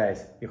 no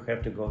guys, you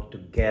have to go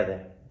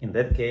together. In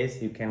that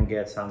case, you can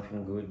get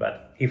something good.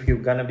 But if you're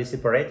gonna be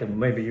separated,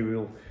 maybe you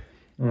will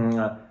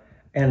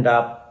end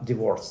up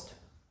divorced.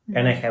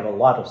 And I have a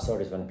lot of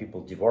stories when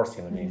people divorce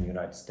even in the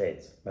United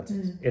States. But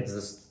it's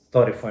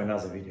story for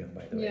another video,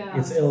 by the way. Yeah.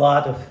 It's a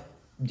lot of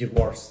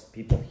divorced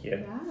people here.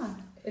 Yeah,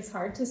 it's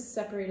hard to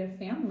separate a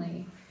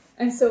family.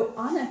 And so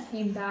Anna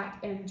came back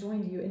and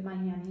joined you in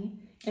Miami,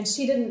 and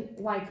she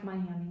didn't like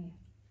Miami,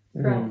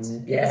 correct?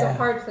 Yeah. It was a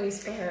hard place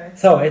for her.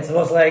 So it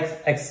was like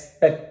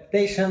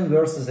expectation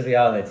versus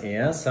reality,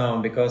 yeah.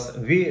 So because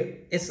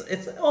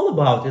it's all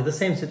about, it's the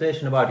same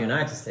situation about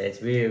United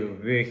States.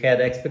 We had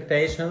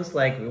expectations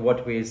like what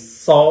we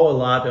saw a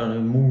lot on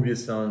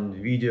movies, on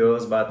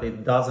videos, but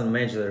it doesn't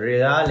match the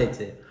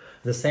reality.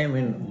 The same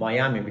in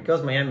Miami, because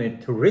Miami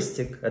is a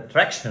touristic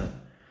attraction.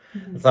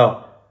 So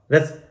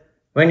that's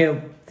when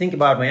you think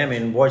about Miami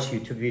and watch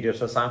YouTube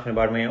videos or something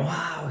about Miami.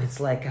 Wow, it's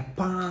like a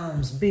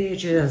palms,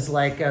 beaches,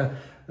 like a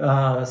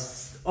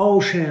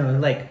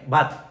ocean, like.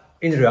 But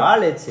in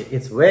reality,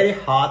 it's very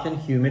hot and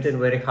humid and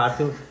very hard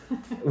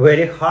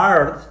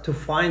to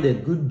find a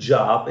good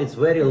job. It's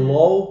very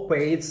low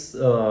paid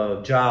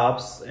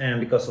jobs, and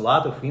because a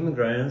lot of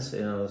immigrants,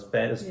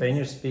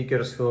 Spanish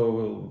speakers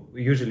who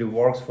usually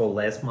works for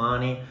less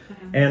money,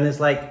 and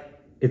it's like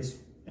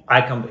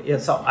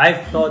so I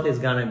thought it's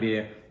gonna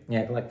be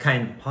like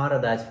kind of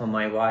paradise for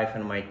my wife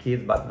and my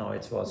kids, but no,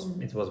 it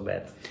was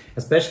bad.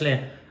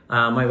 Especially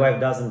my wife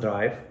doesn't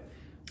drive,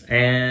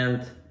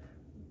 and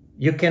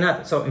you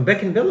cannot. So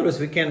back in Belarus,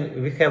 we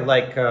have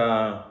like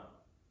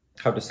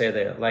how to say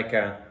that, like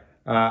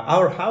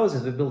our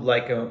houses we build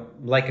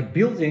like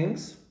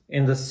buildings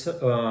in the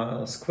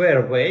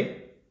square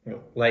way,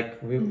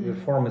 like we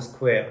form a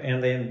square,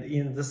 and then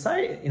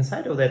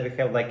inside of that we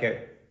have like a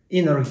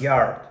inner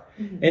yard.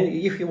 And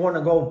if you want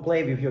to go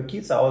play with your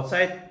kids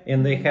outside,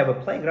 and they have a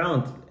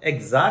playground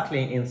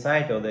exactly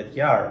inside of that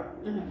yard,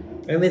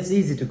 and it's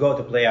easy to go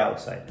to play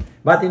outside.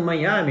 But in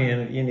Miami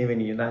and even in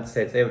the United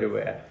States,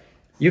 everywhere,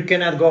 you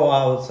cannot go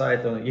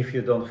outside if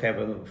you don't have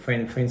a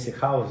fancy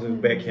house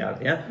with backyard,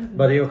 yeah.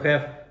 But you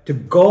have to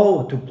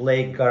go to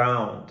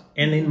playground.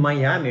 And in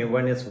Miami,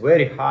 when it's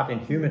very hot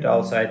and humid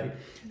outside,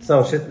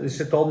 so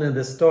she told me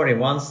this story.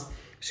 Once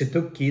she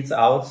took kids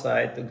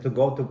outside to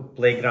go to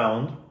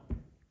playground,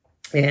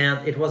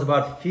 and it was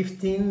about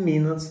 15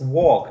 minutes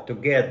walk to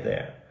get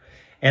there.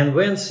 And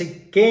when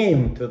she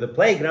came to the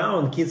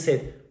playground, kids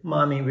said,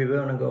 "Mommy, we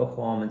want to go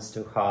home, it's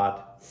too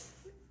hot."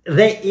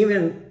 They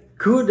even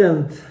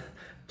couldn't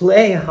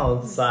play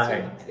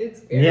outside. It's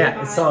very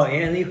hot. So,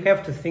 and you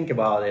have to think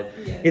about it.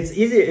 Yes. It's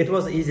easy. It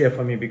was easier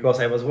for me because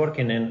I was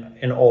working in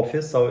an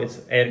office, so it's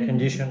air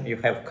conditioned. You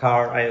have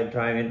car, I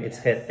driving, it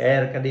has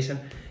air conditioned.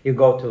 You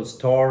go to a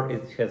store,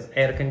 it has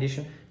air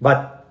conditioned.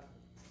 But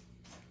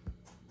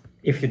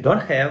if you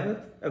don't have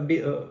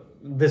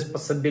this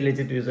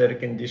possibility to use air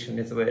conditioning,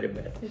 it's very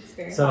bad. It's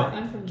very hot.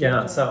 I'm from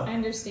Georgia. So I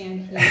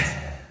understand heat.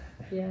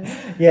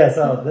 Yeah,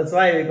 so that's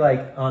why we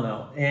like, oh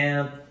no.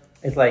 And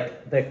it's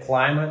like the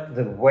climate,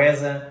 the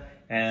weather,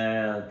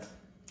 and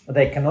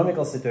the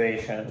economical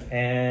situation,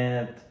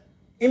 and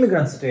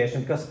immigrant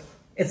situation, because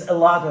it's a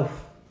lot of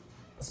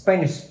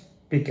Spanish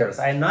speakers.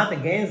 I'm not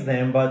against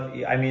them, but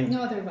I mean...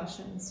 No other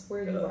Russians,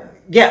 where you are.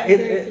 Yeah,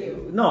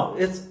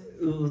 it's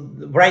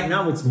right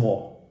now it's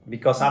more.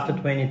 Because after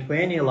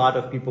 2020, a lot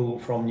of people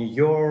from New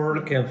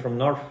York and from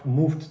North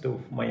moved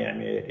to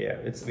Miami area.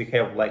 We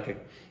have like a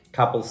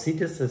couple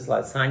cities, it's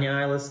like Sunny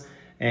Isles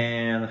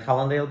and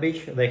Hallandale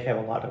Beach. They have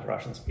a lot of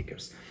Russian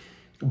speakers.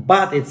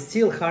 But it's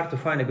still hard to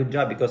find a good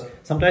job because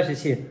sometimes you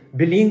see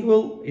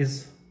bilingual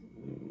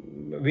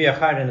we are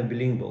hiring a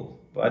bilingual.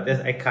 But as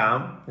I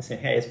come, I say,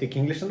 "Hey, I speak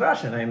English and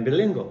Russian, I'm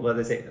bilingual." But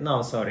they say,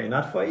 "No, sorry,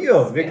 not for you."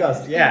 Spanish. Because,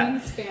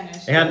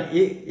 Spanish. And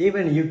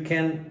even you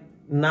can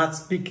not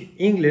speak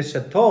English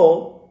at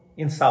all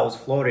in South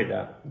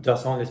Florida,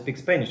 just only speak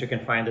Spanish. You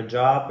can find a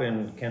job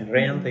and can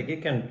rent,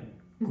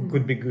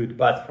 could be good.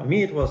 But for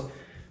me, it was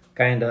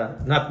kind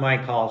of not my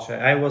culture.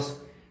 I was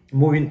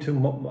moving to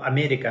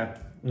America,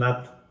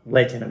 not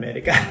Latin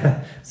America.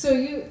 So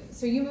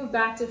you moved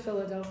back to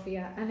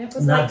Philadelphia, and it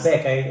was not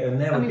back. I've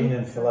never been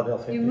in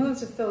Philadelphia. You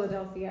moved to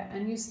Philadelphia,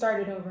 and you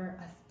started over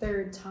a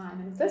third time.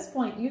 And at this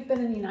point, you've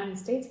been in the United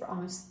States for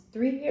almost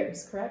 3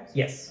 years, correct?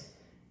 Yes.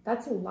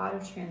 That's a lot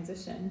of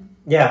transition.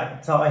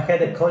 Yeah, so I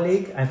had a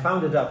colleague, I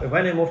found a job.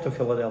 When I moved to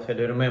Philadelphia,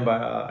 do you remember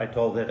I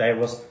told that I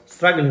was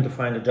struggling to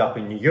find a job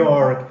in New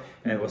York,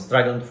 and I was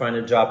struggling to find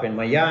a job in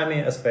Miami,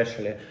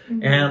 especially.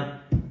 And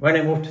when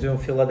I moved to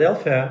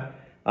Philadelphia,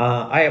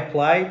 I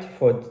applied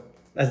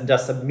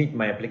just submit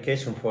my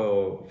application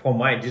for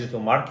my digital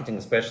marketing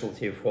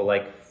specialty for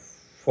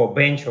a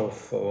bunch of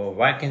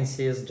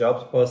vacancies,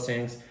 jobs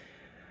postings.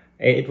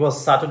 It was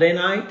Saturday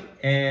night,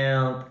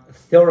 and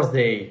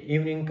Thursday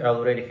evening I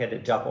already had a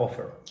job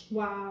offer.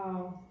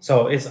 Wow.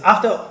 So it's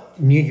after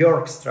New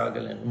York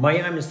struggling,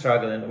 Miami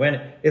struggling,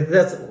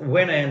 that's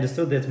when I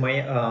understood that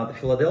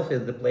Philadelphia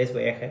is the place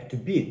where I have to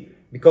be,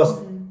 because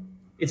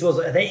it was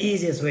the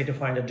easiest way to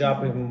find a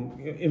job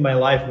in my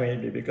life,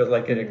 maybe, because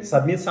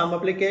submit some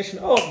application,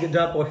 good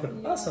job offer,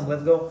 awesome,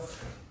 let's go.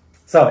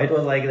 So it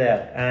was like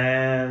that,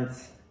 and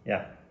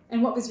yeah.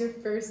 And what was your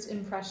first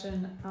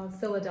impression of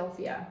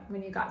Philadelphia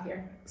when you got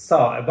here? So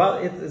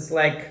about it, it's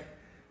like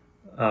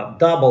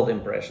doubled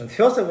impression.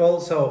 First of all,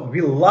 so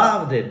we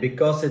loved it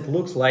because it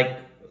looks like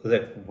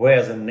the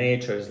weather,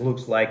 nature, it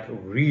looks like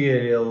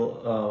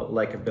real,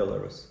 like a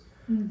Belarus.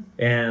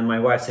 And my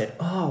wife said,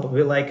 "Oh,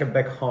 we like it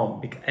back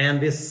home," and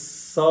we're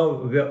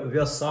so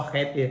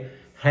happy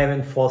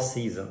having 4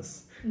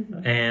 seasons.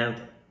 And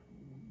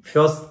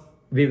first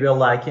we were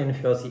lucky in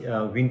first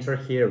winter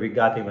here we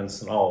got even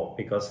snow,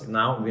 because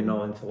now we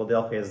know in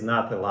Philadelphia is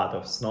not a lot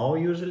of snow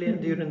usually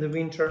during the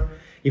winter.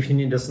 If you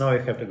need the snow, you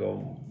have to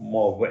go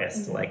more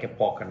west, like a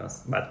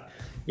Poconos. But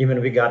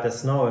even we got the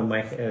snow, and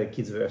my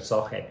kids were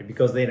so happy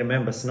because they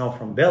remember snow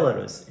from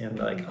Belarus, and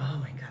like, oh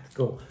my God,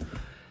 cool.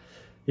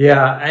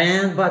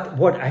 Yeah, but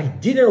what I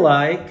didn't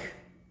like,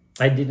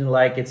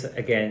 it's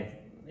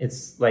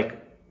like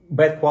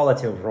bad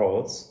quality of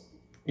roads.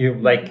 You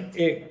like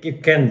you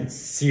can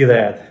see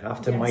that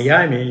after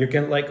Miami. You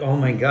can like, oh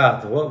my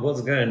God, what's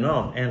going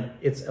on? And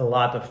it's a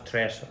lot of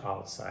trash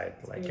outside,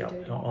 like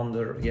on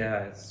the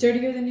It's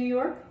dirtier than New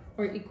York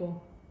or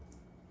equal?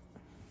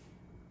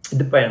 It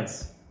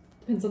depends.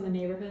 Depends on the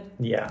neighborhood.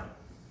 Yeah.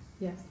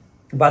 Yes.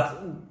 But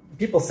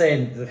people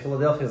say that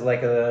Philadelphia is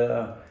like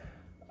a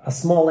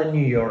smaller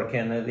New York,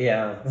 and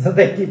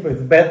they keep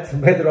it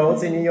bad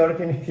roads in New York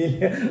and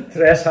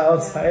trash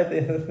outside,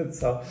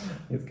 so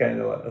it's kind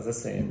of the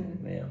same.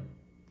 Yeah.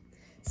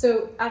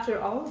 So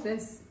after all of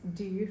this,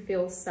 do you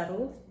feel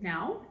settled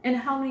now? And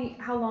how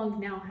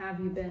long now have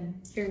you been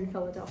here in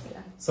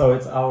Philadelphia? So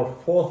it's our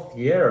 4th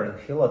year in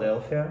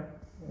Philadelphia.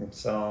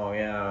 So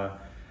yeah,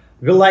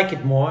 we like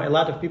it more. A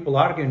lot of people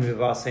arguing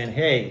with us saying,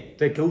 hey,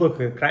 take a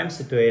look at crime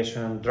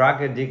situation,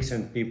 drug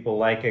addiction people,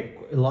 like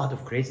a lot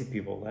of crazy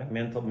people, like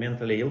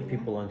mentally ill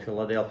people in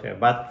Philadelphia.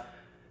 But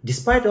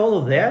despite all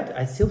of that,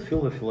 I still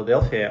feel the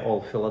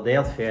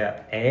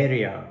Philadelphia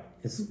area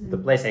is the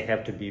place I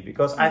have to be,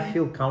 because I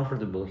feel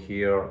comfortable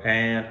here,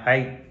 and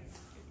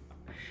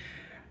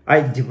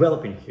I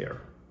develop in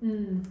here.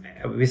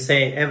 We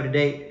say every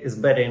day is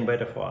better and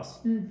better for us,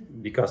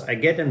 because I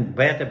get in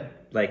better,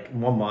 like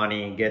more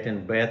money,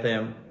 getting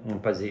better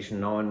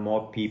position, knowing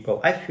more people.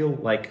 I feel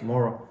like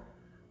more,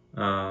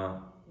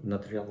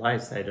 not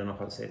realized, I don't know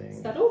how to say it.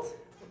 Settled?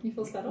 You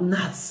feel settled?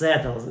 Not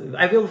settled.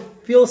 I will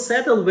feel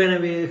settled when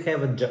we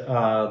have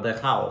the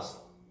house.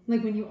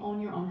 Like when you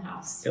own your own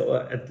house.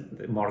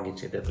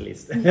 Mortgage it at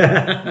least.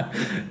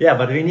 Yeah,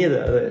 but we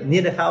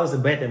need a house, a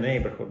better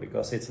neighborhood,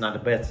 because it's not the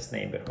best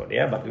neighborhood.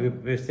 Yeah, but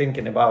we're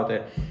thinking about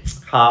a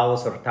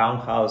house or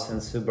townhouse in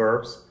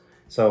suburbs.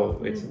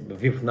 So it's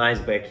with nice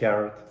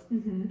backyard.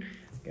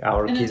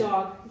 Our and kids, a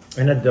dog.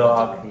 And a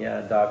dog.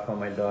 Yeah, a dog for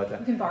my daughter.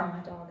 You can borrow my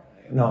dog.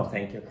 No,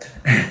 thank you.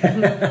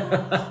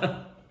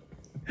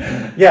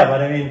 Yeah,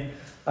 but I mean,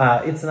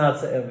 it's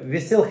not. We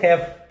still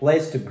have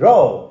place to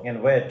grow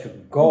and where to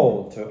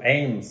go to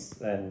aims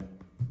and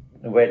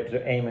where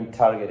to aim and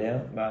target. Yeah,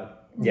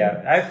 but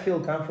yeah, I feel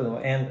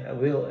comfortable, and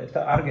we'll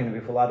arguing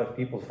with a lot of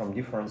people from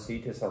different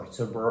cities or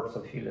suburbs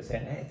of Philly,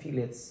 saying, "Hey,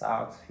 Philly it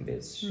sucks. Philly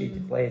is a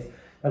shitty place."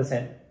 But I'm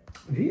saying,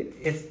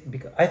 it's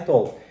because I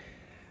told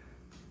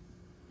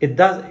it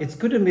does. It's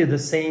going to be the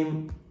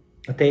same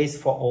taste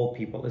for all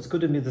people. It's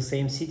going to be the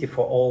same city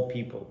for all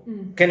people.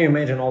 Can you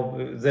imagine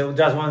there's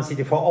just one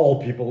city for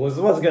all people? What's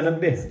going to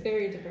be? It's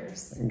very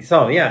diverse.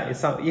 So yeah,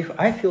 if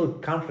I feel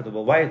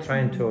comfortable, why are you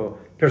trying to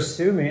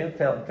pursue me and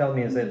tell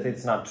me that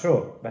it's not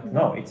true? But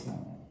no,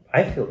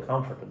 I feel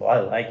comfortable. I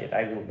like it.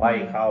 I will buy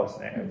a house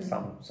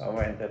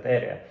somewhere in that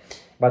area.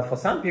 But for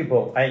some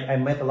people, I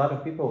met a lot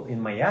of people in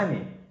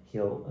Miami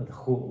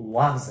who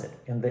loves it,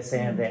 and they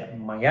say that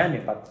Miami,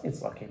 but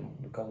it's like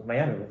because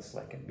Miami, it's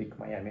like a big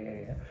Miami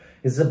area.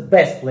 It's the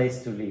best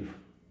place to live.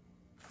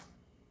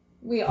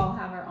 We all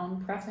have our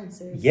own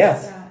preferences.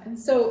 Yes. Yeah. And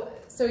so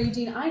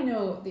Eugene, I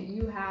know that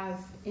you have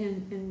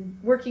in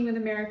working with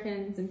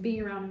Americans and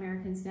being around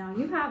Americans now,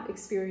 you have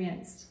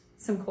experienced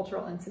some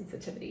cultural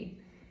insensitivity.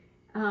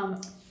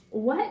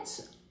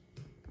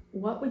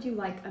 What would you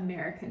like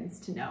Americans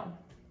to know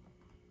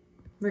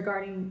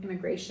regarding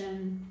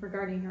immigration,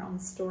 regarding your own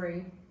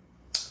story?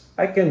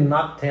 I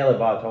cannot tell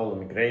about all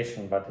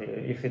immigration, but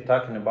if you're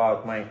talking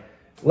about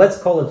let's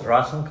call it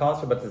Russian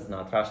culture, but it's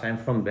not Russia. I'm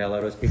from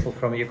Belarus. People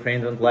from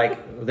Ukraine don't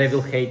they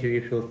will hate you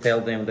if you tell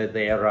them that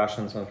they are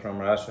Russians and from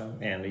Russia,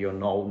 and you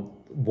know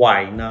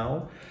why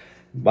now.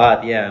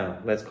 But yeah,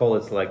 let's call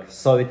it like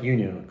Soviet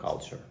Union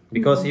culture.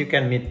 Because you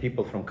can meet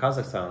people from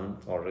Kazakhstan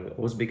or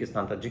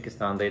Uzbekistan,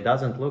 Tajikistan, they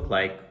don't look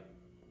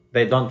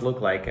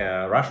like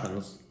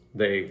Russians.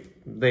 They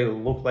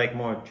look like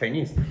more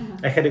Chinese.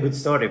 I had a good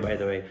story, by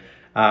the way.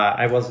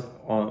 I was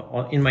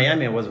in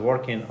Miami. I was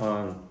working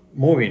on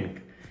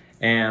moving,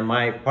 and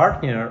my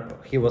partner,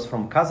 he was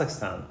from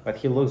Kazakhstan, but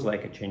he looks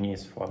like a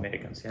Chinese for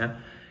Americans. Yeah,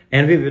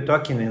 and we were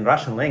talking in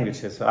Russian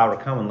language. It's our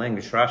common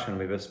language, Russian.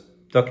 We were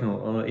talking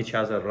on each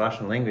other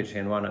Russian language,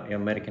 and one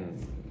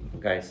American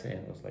guy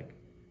saying was like,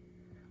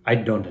 "I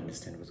don't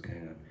understand what's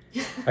going on.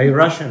 Are you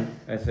Russian?"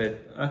 I said,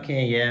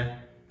 "Okay, yeah."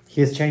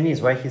 He's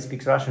Chinese. Why he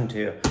speaks Russian to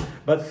you?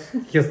 But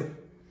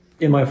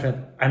my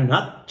friend, I'm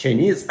not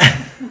Chinese.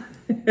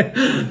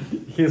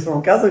 He's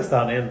from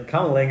Kazakhstan and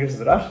common language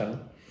is Russian.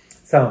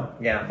 So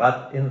yeah,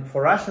 but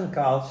for Russian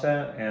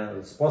culture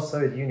and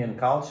post-Soviet Union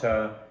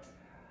culture,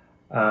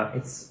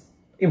 it's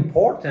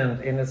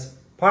important and it's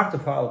part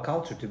of our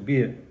culture to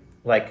be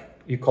like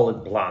you call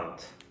it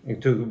blunt,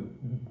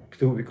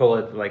 we call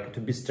it like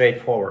to be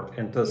straightforward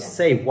and to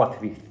say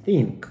what we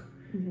think.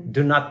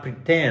 Do not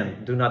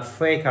pretend, do not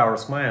fake our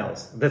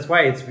smiles. That's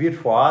why it's weird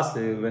for us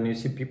when you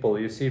see people,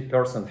 you see a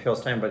person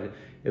first time, but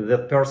if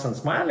that person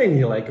smiling,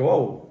 you're like,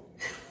 whoa,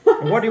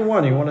 what do you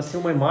want? You want to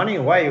steal my money?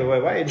 Why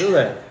you do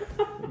that?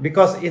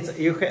 Because it's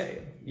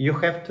you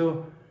have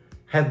to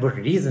have a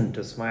reason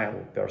to smile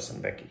a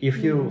person back. If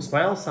you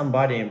smile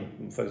somebody,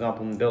 for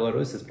example, in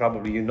Belarus, it's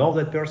probably you know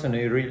that person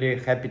and you're really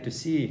happy to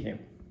see him.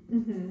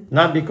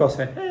 Not because,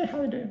 hey, how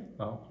are you doing?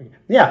 Oh, okay.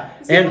 Yeah.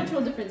 It's a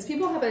cultural difference.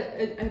 People have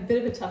a bit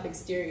of a tough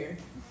exterior.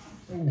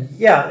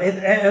 Yeah,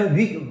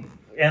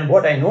 and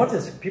what I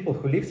noticed, people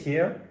who lived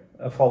here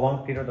for a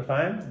long period of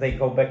time, they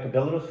go back to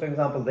Belarus, for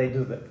example, they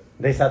do that.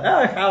 They said,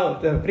 how,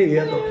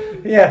 привет,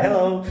 yeah,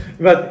 hello.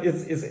 But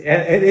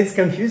it's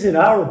confusing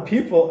our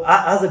people,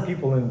 other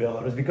people in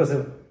Belarus, because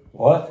of,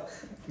 what?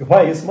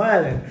 Why are you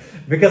smiling?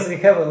 Because we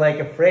have like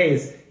a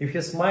phrase, if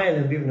you smile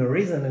and give no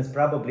reason, it's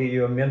probably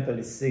you're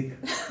mentally sick.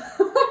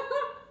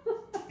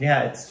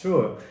 Yeah, it's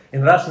true.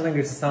 In Russian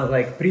language it sounds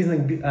like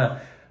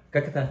признак,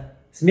 как это?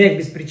 Смех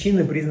без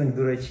причины, признак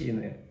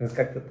дурачины. It's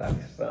как-то так.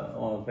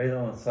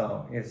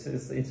 So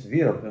it's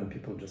weird when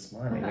people just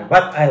smiling.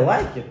 But I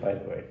like it, by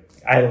the way.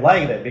 I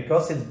like that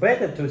because it's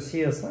better to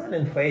see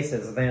smiling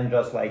faces than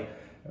just like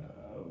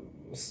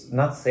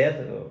not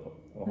sad.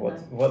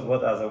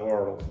 What other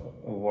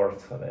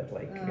word for that?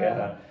 Like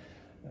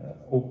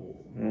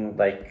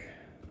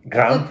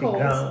grumpy,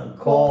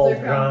 cold,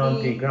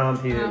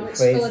 grumpy which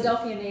face.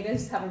 Philadelphia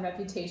natives have a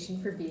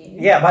reputation for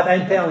being. Yeah, but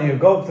I'm telling you,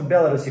 go to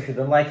Belarus if you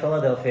don't like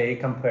Philadelphia, you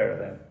compare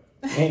them.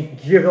 And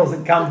you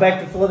will come back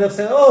to Philadelphia and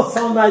say, oh,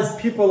 so nice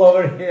people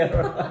over here.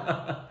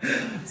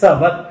 So,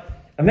 but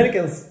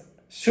Americans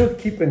should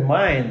keep in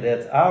mind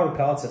that our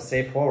culture is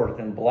straightforward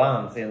and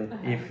blunt. And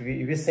if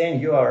we're saying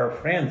you are our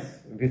friends,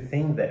 we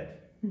think that.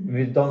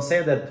 We don't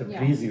say that to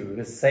please you.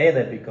 We say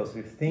that because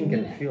we think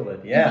and feel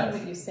it. Yeah. You mean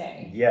what you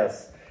say.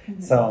 Yes.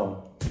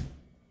 So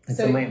it's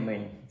the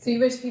main. So you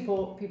wish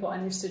people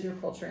understood your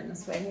culture in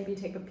this way. Maybe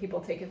people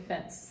take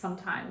offense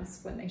sometimes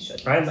when they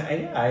shouldn't.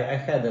 I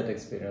had that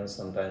experience.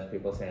 Sometimes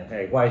people saying,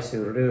 "Hey, why so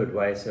rude?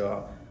 Why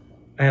so?"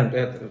 And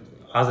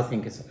other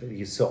thing is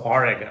you're so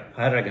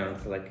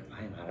arrogant. Like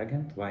I'm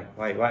arrogant. Why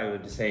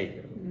would you say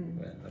it?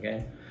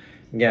 Okay.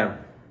 Yeah.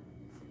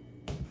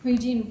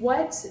 Eugene,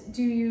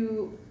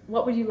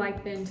 what would you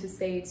like then to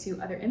say to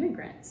other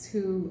immigrants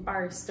who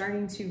are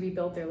starting to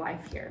rebuild their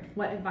life here?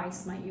 What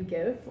advice might you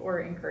give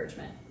or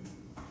encouragement?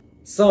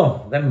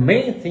 So the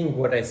main thing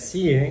what I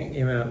see,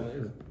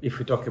 if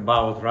we talk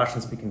about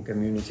Russian-speaking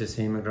communities,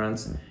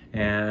 immigrants,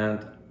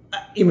 and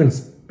even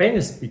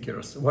Spanish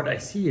speakers, what I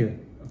see,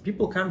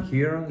 people come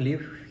here,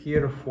 live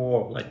here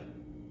for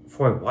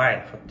a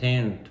while, for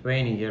 10,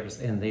 20 years,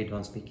 and they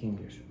don't speak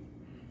English.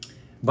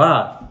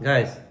 But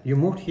guys, you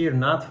moved here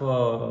not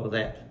for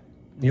that.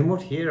 You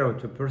moved here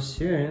to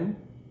pursue,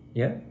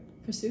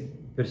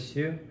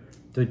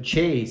 to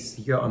chase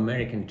your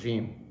American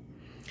dream.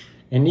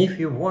 And if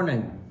you want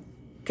to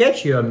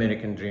catch your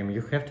American dream,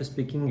 you have to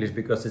speak English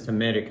because it's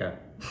America.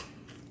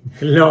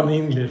 Learn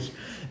English.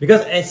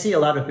 Because I see a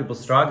lot of people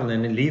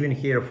struggling and living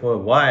here for a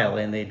while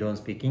and they don't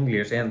speak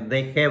English and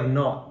they have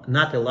not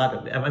a lot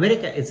of...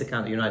 America is a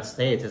country, United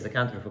States is a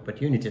country of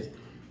opportunities.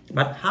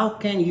 But how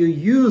can you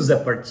use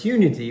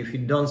opportunity if you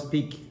don't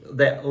speak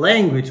the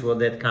language what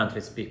that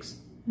country speaks?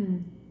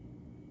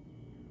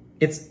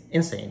 It's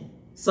insane.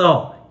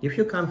 So if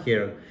you come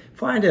here,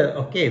 find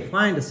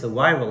a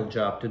survival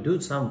job, to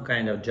do some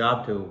kind of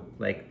job to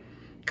like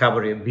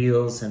cover your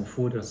bills and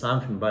food or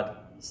something.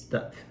 But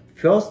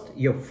first,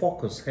 your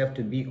focus have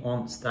to be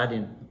on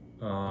studying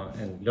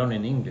and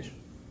learning English.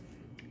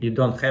 You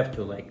don't have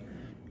to like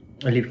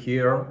live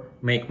here,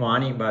 make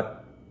money,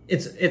 but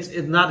it's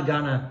not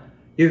gonna.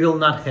 You will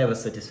not have a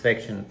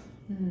satisfaction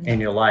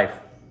in your life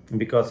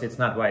because it's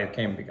not why you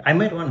came. I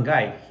met one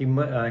guy.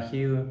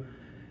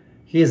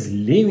 He is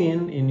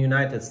living in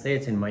United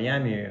States in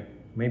Miami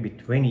maybe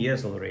 20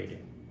 years already,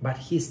 but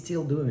he's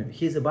still doing it.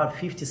 He's about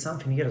 50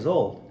 something years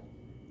old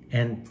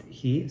and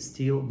he's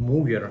still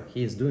mover.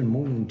 He's doing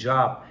moving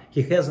job.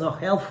 He has no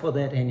help for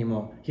that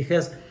anymore. He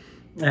has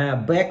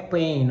back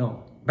pain,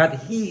 but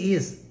he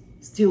is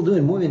still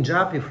doing moving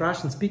job with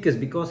Russian speakers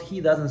because he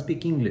doesn't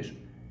speak English.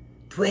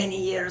 20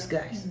 years,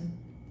 guys.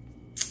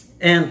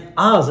 And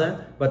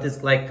other, but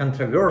it's like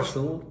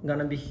controversial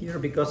gonna be here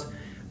because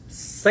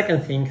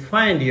second thing,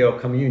 find your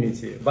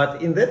community.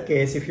 But in that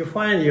case, if you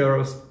find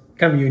your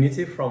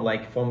community from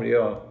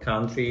your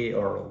country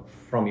or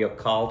from your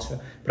culture,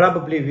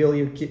 probably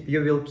you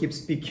will keep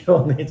speaking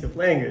your native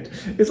language.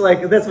 It's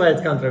like, that's why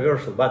it's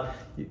controversial, but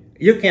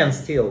you can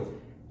still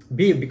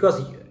be, because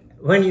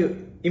when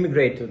you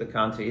immigrate to the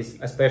countries,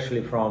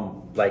 especially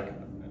from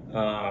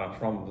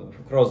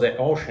across the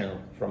ocean,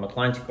 from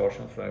Atlantic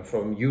Ocean,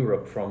 from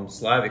Europe, from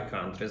Slavic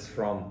countries,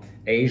 from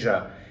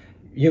Asia,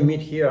 you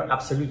meet here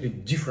absolutely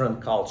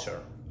different culture,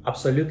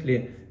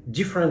 absolutely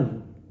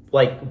different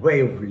like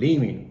way of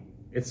living.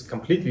 It's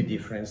completely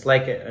different. It's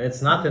like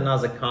it's not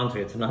another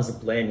country, it's another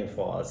planet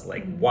for us.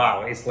 Like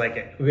wow, it's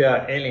like we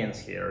are aliens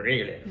here,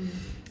 really.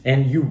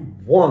 And you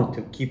want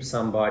to keep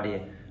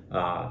somebody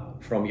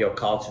from your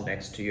culture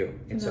next to you.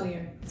 It's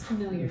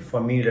familiar.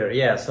 Familiar,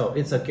 yeah. So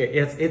it's okay.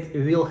 It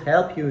will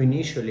help you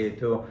initially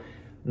to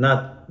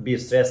not be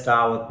stressed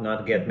out,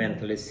 not get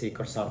mentally sick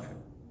or something.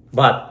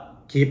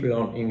 But keep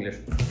learning English.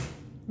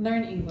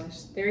 Learn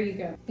English. There you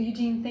go.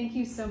 Eugene, thank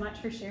you so much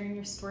for sharing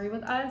your story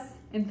with us.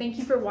 And thank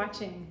you for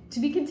watching. To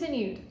be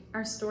continued,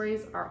 our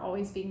stories are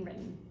always being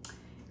written.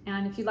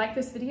 And if you like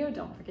this video,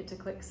 don't forget to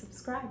click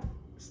subscribe.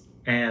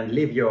 And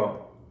leave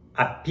your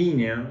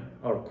opinion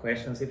or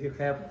questions if you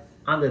have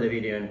under the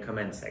video in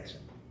comment section.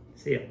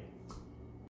 See you.